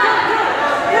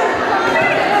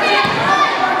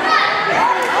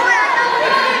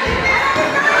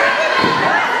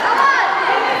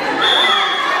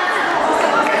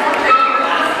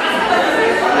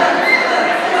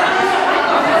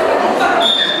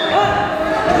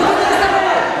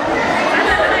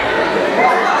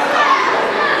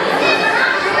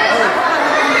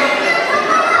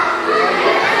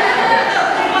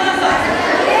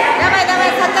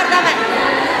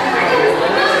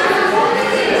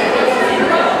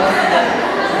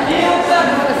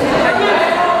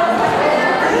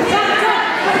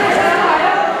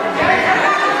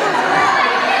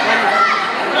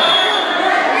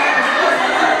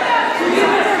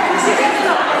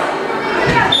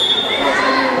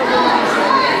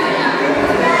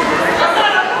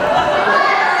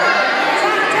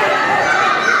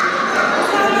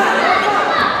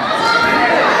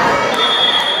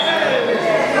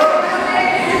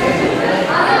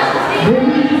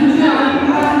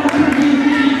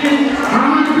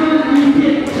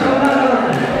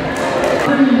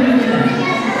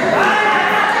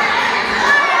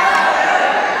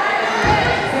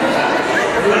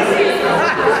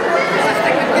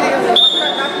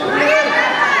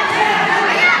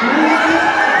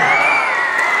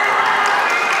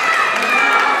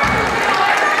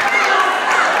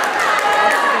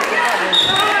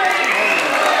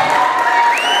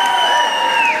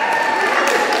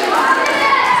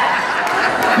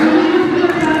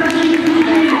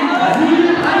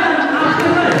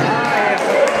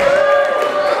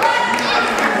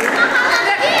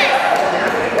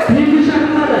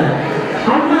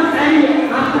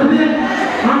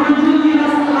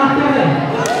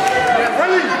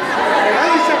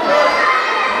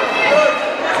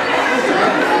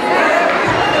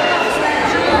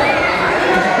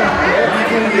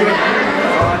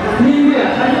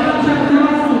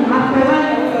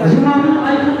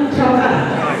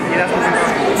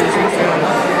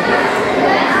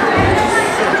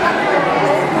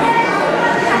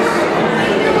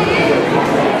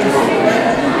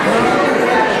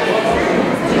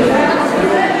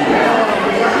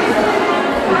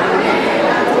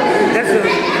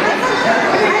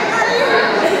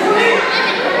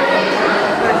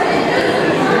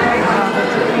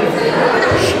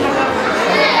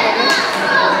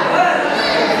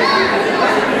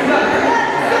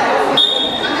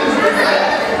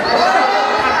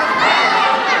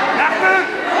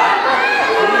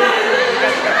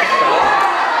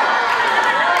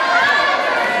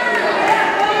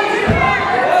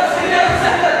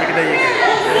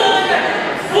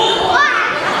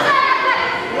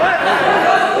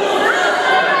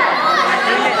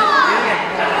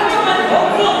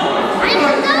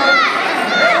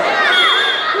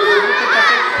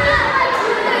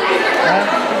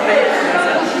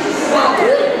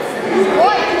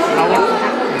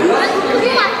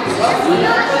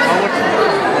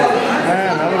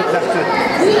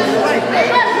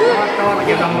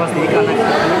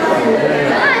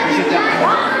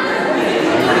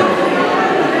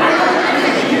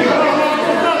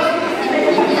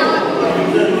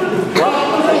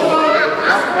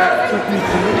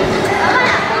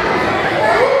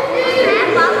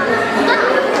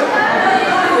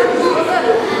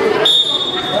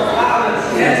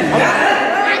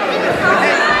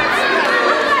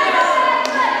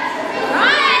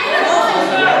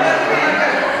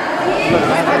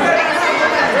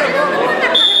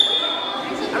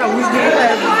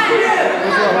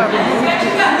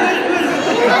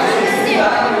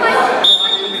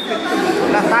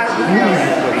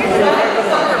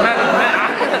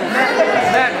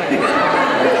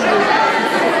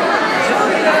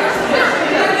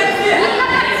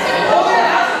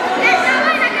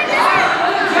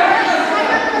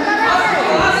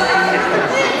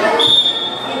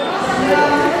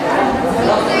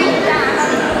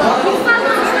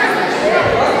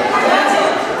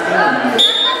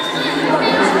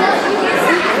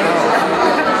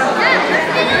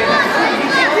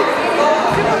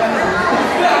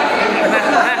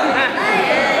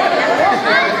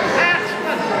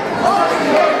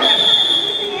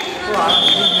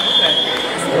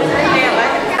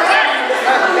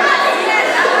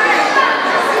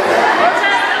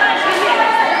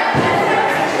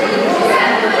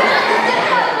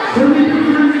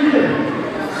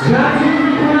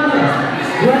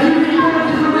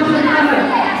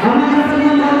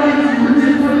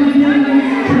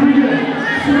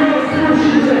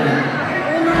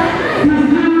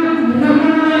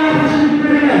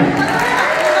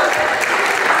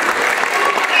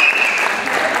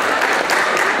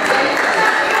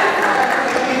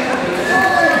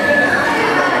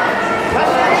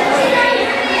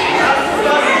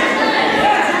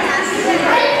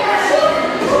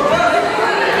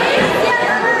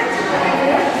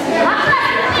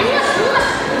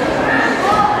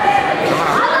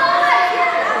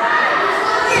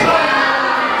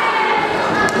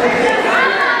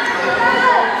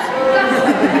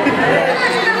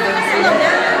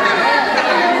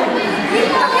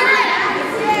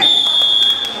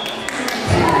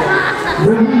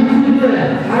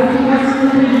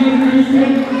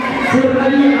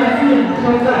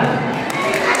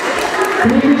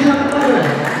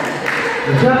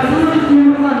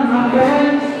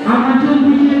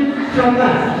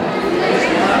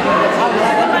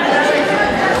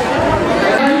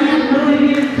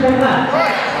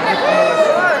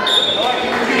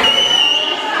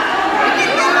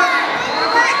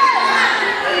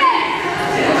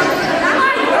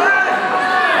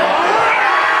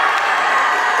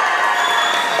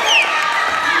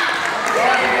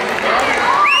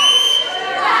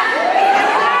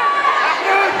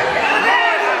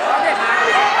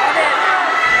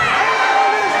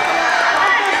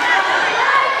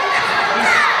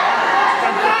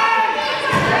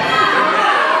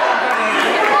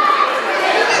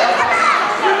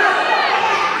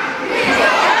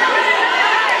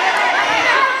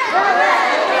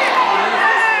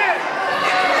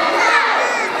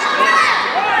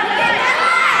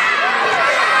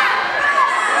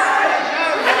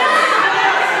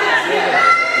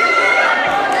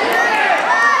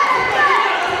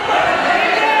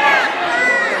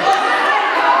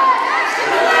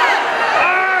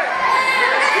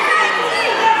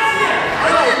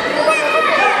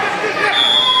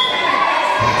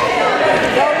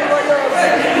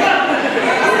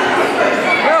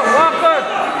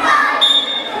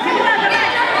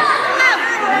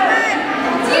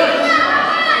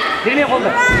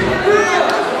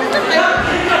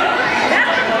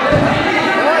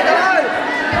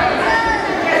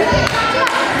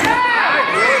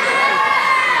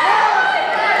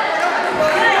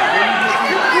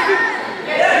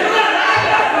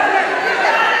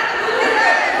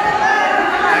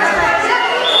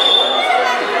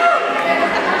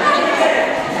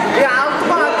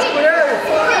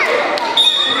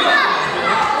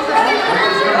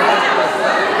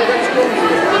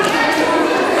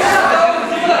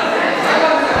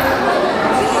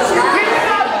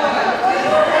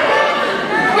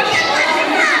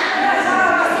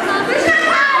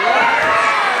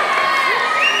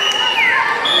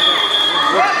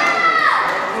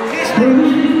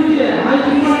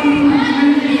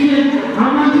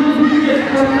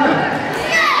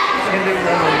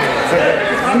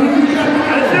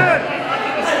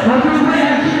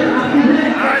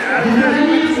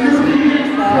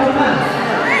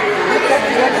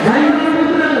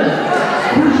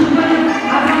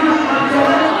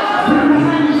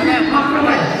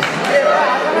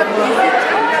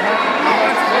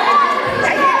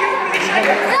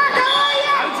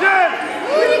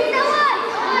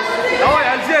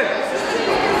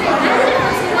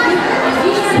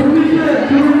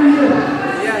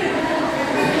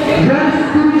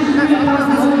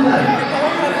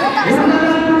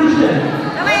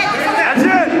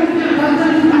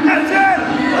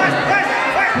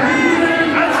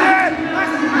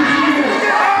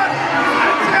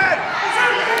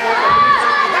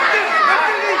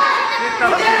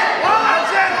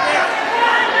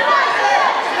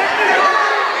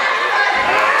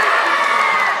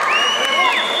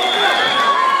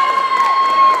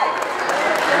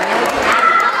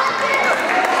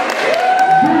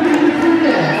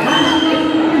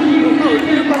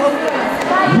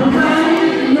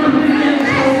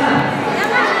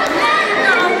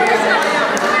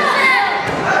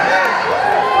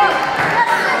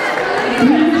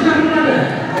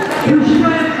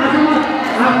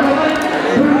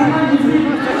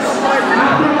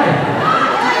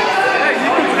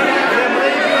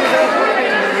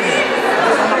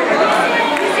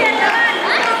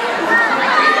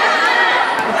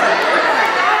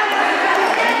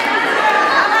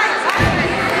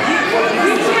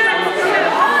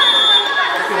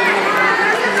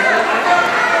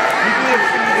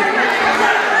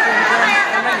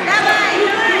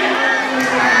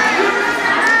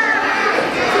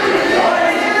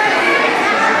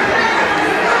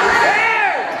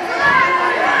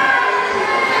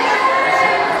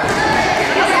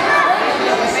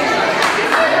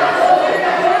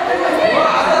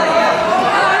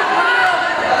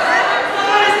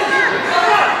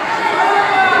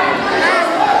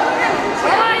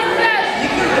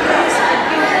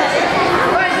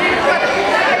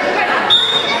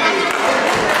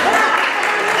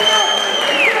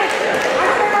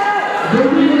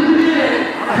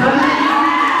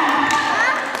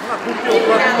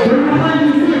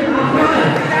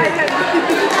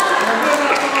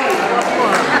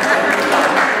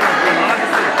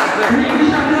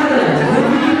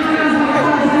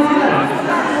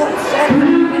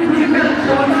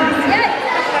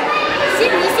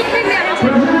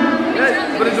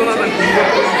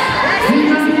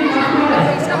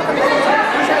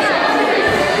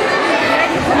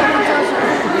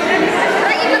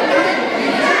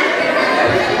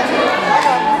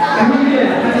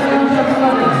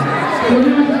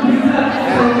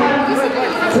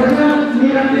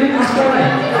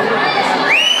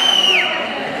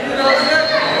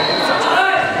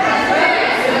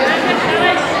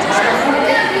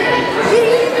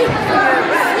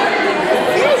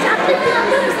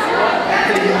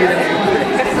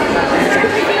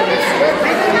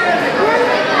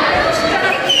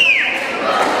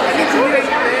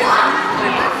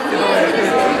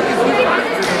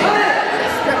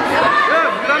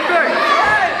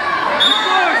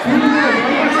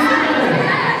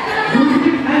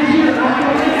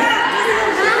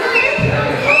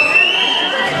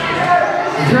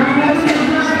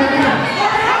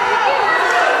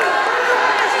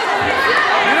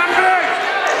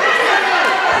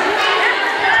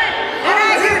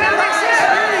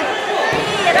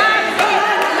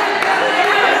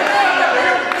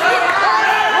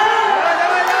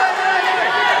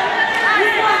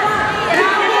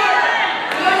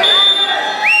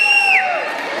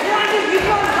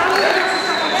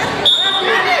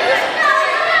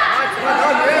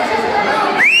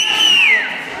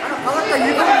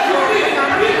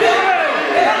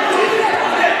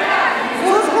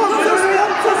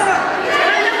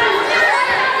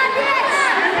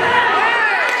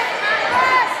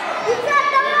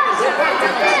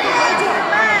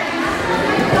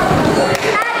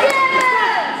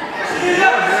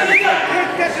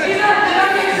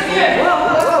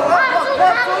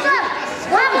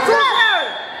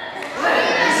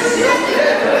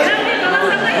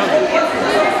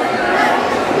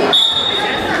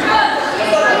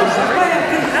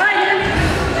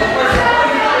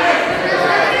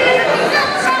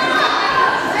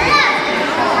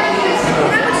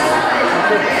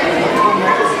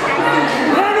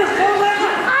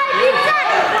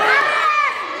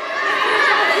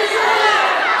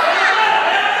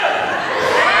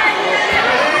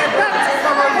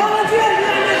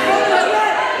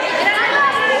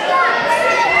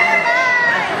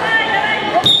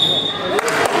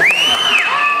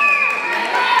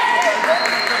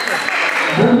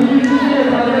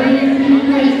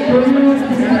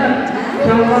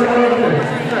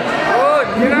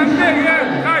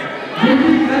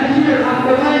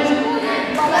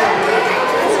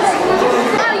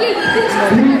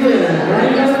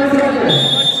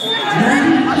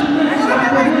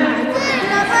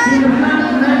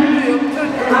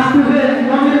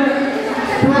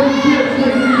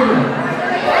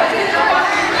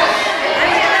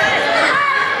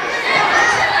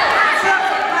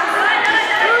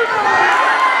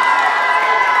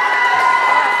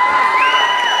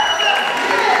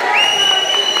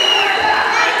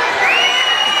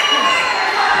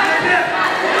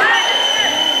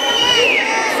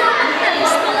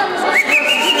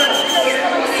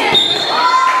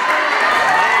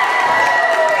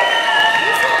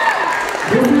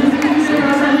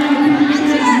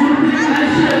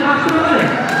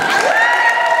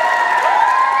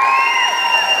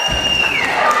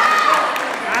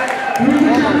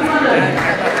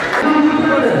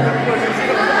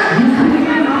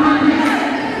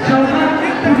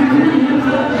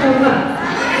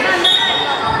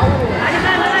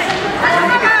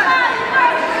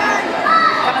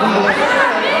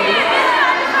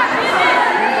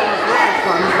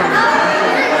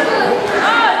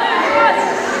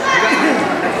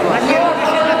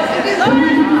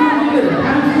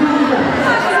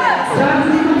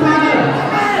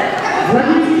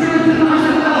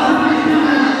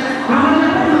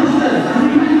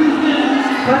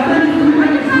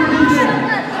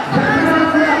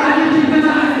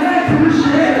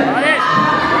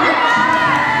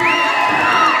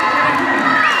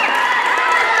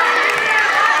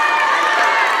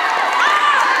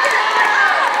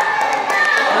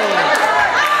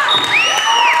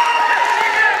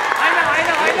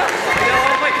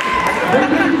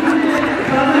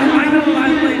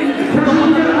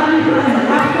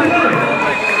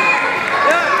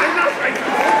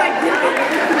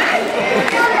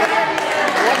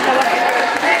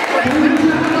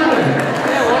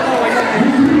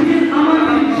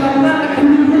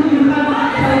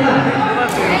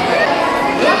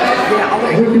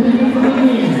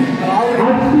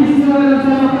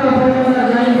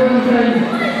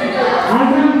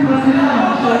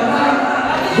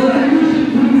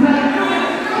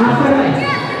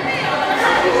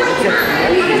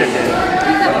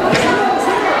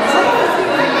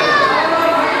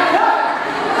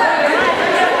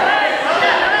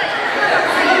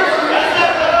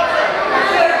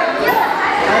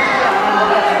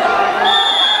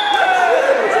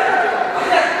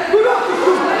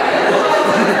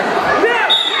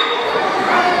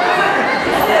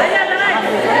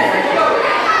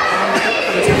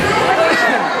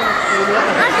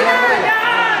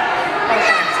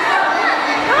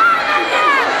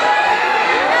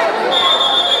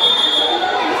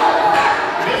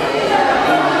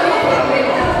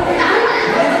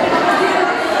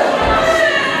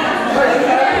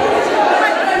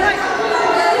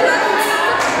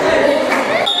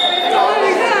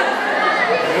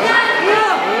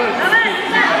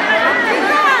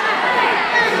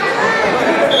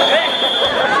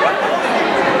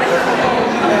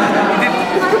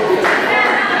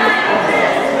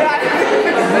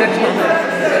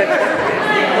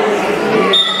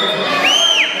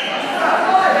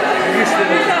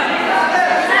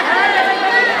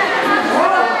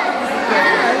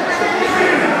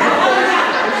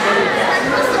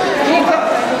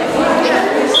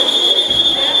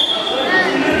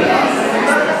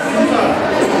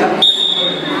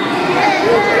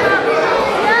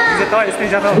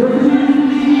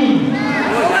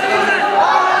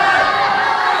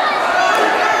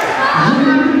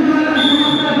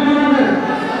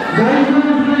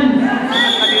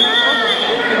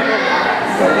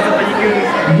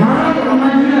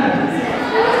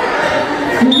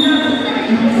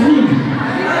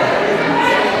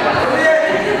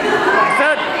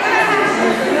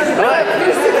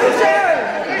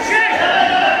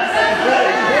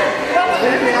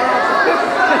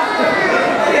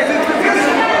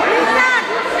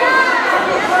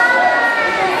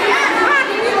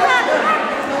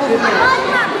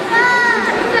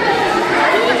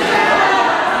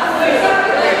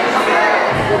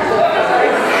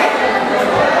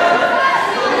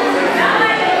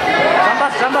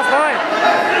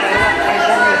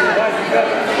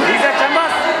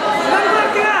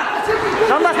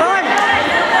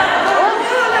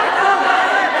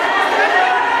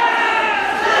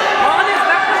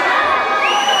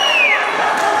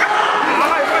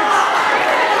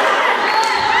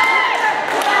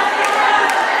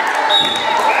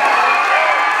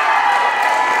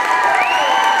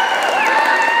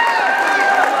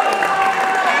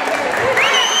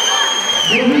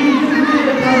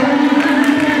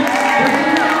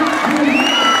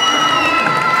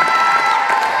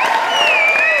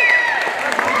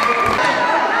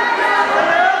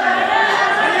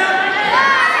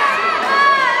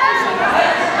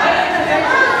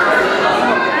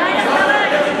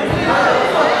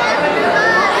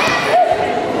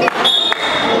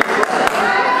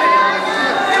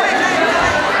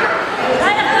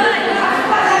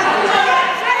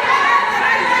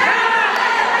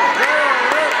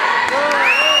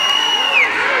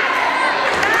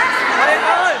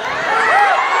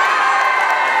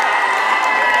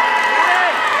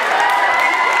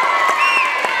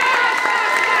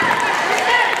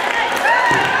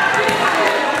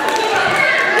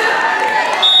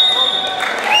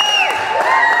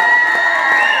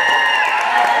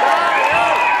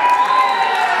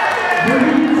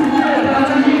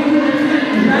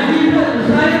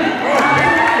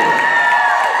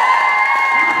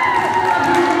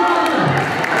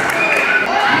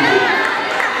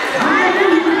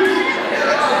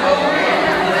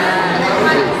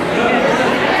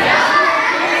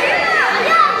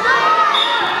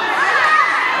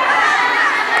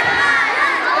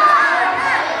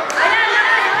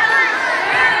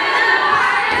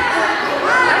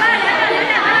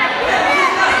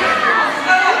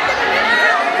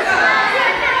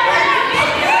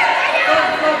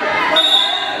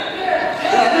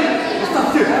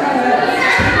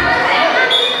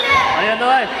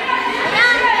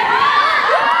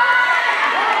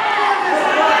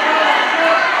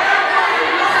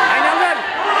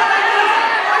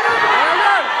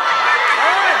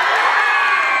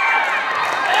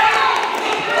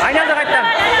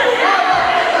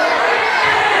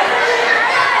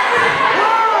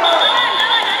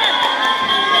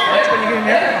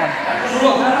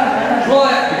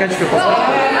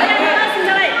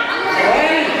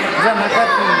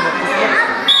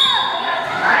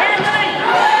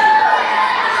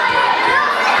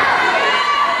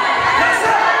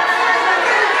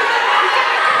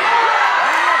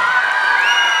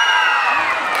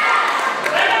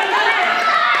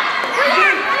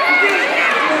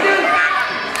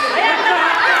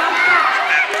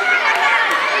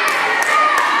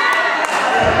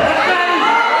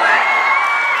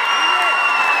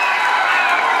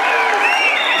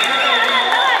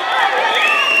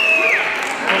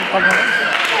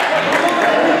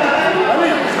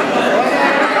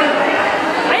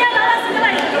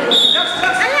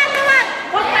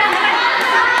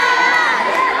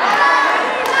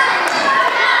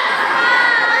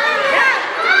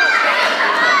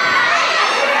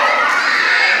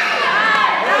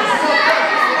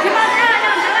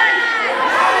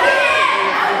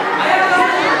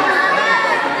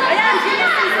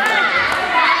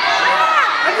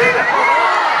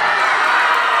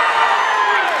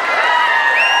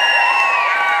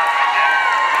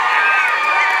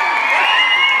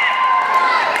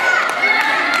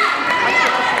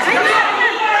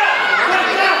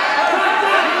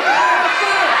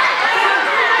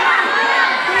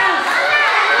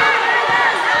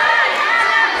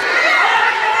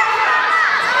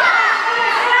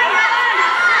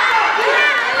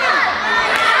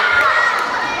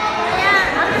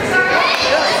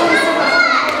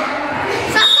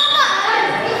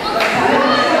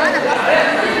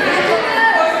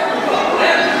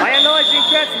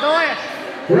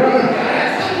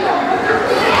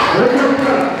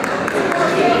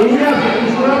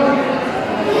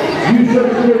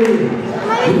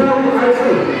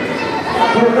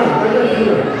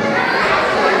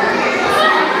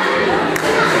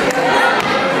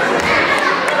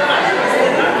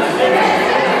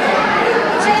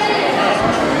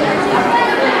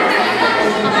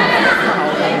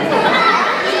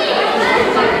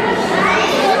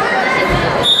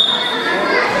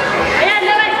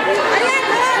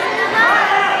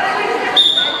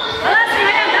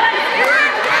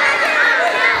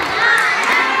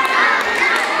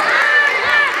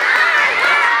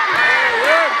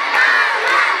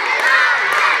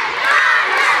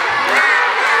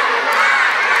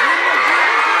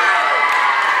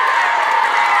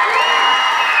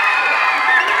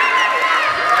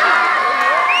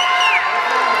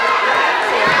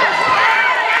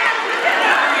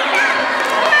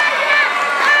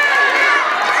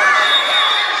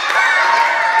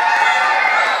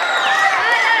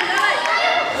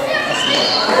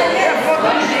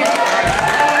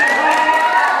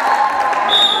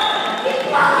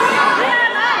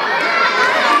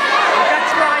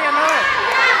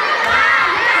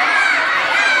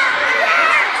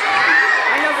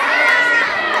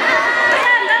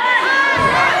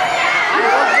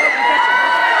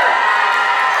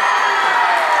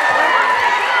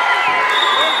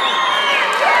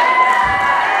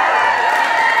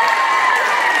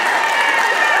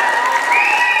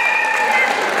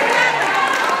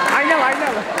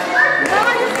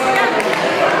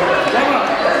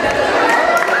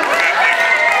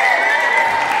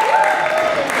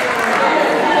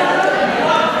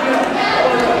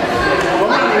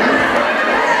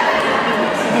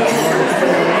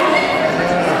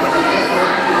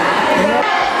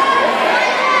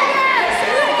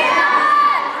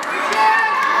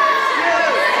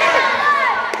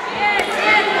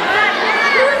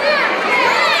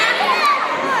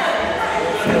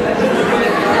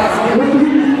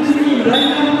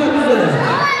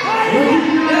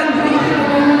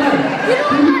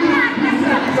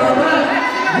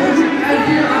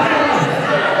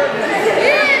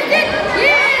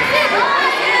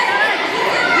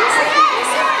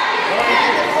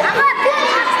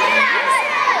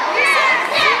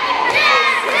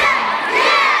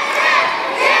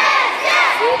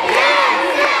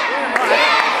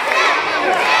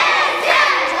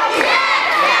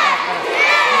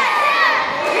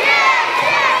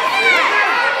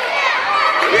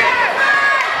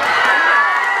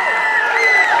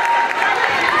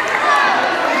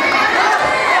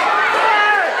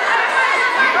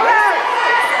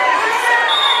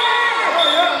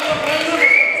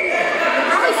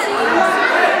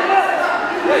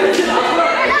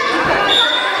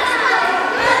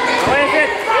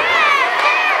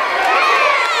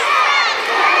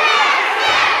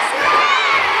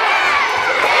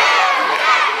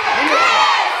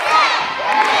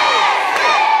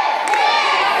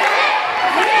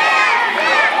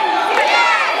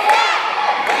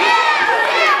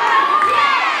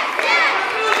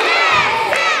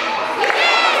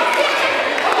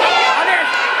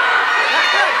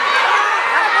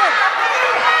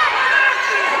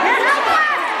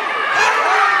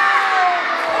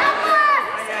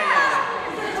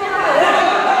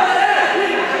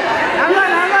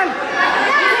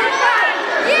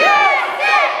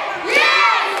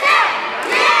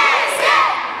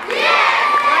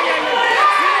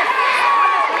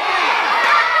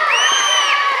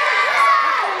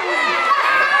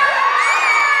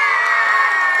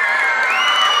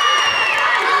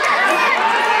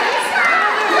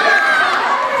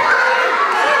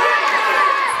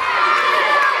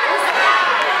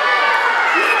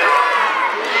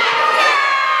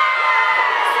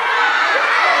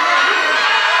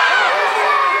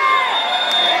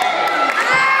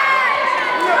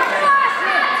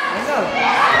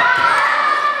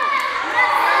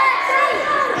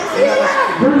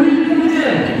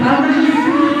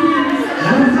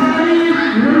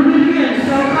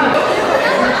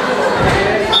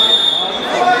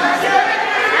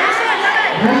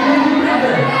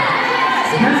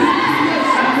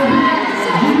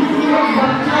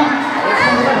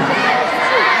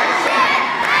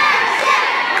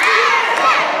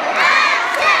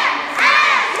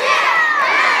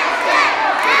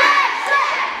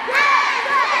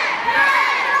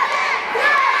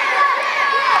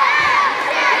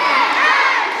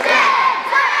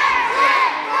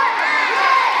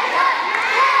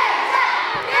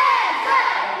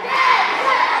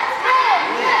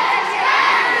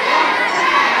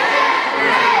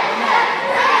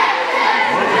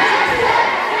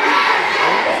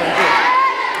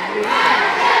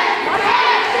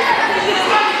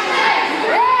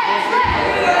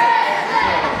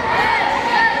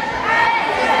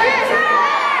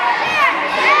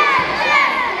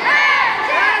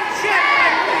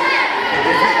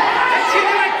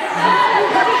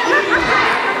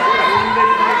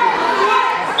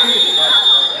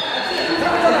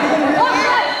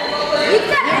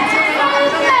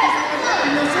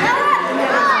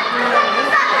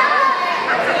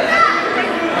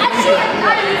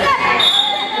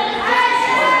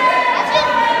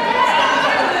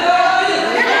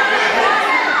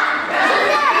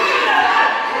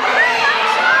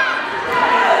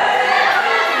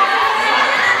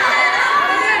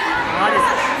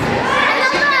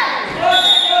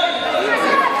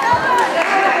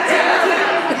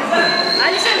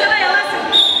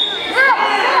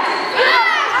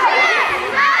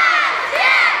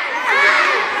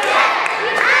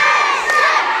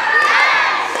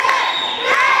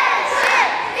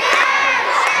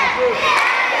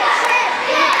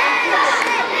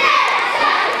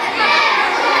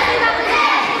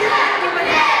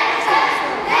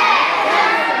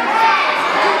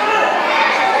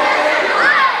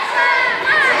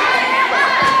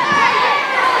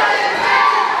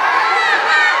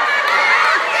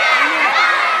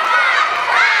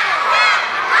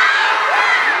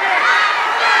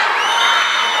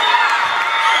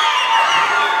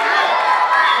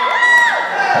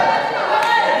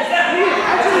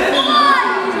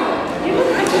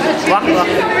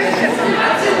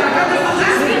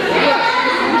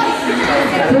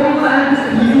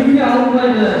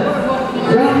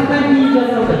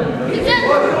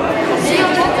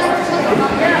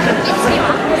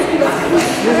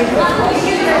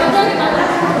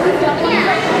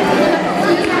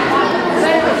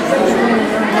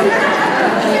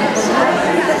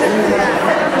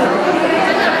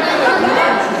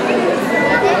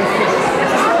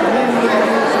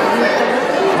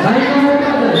 Дайын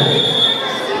болмады.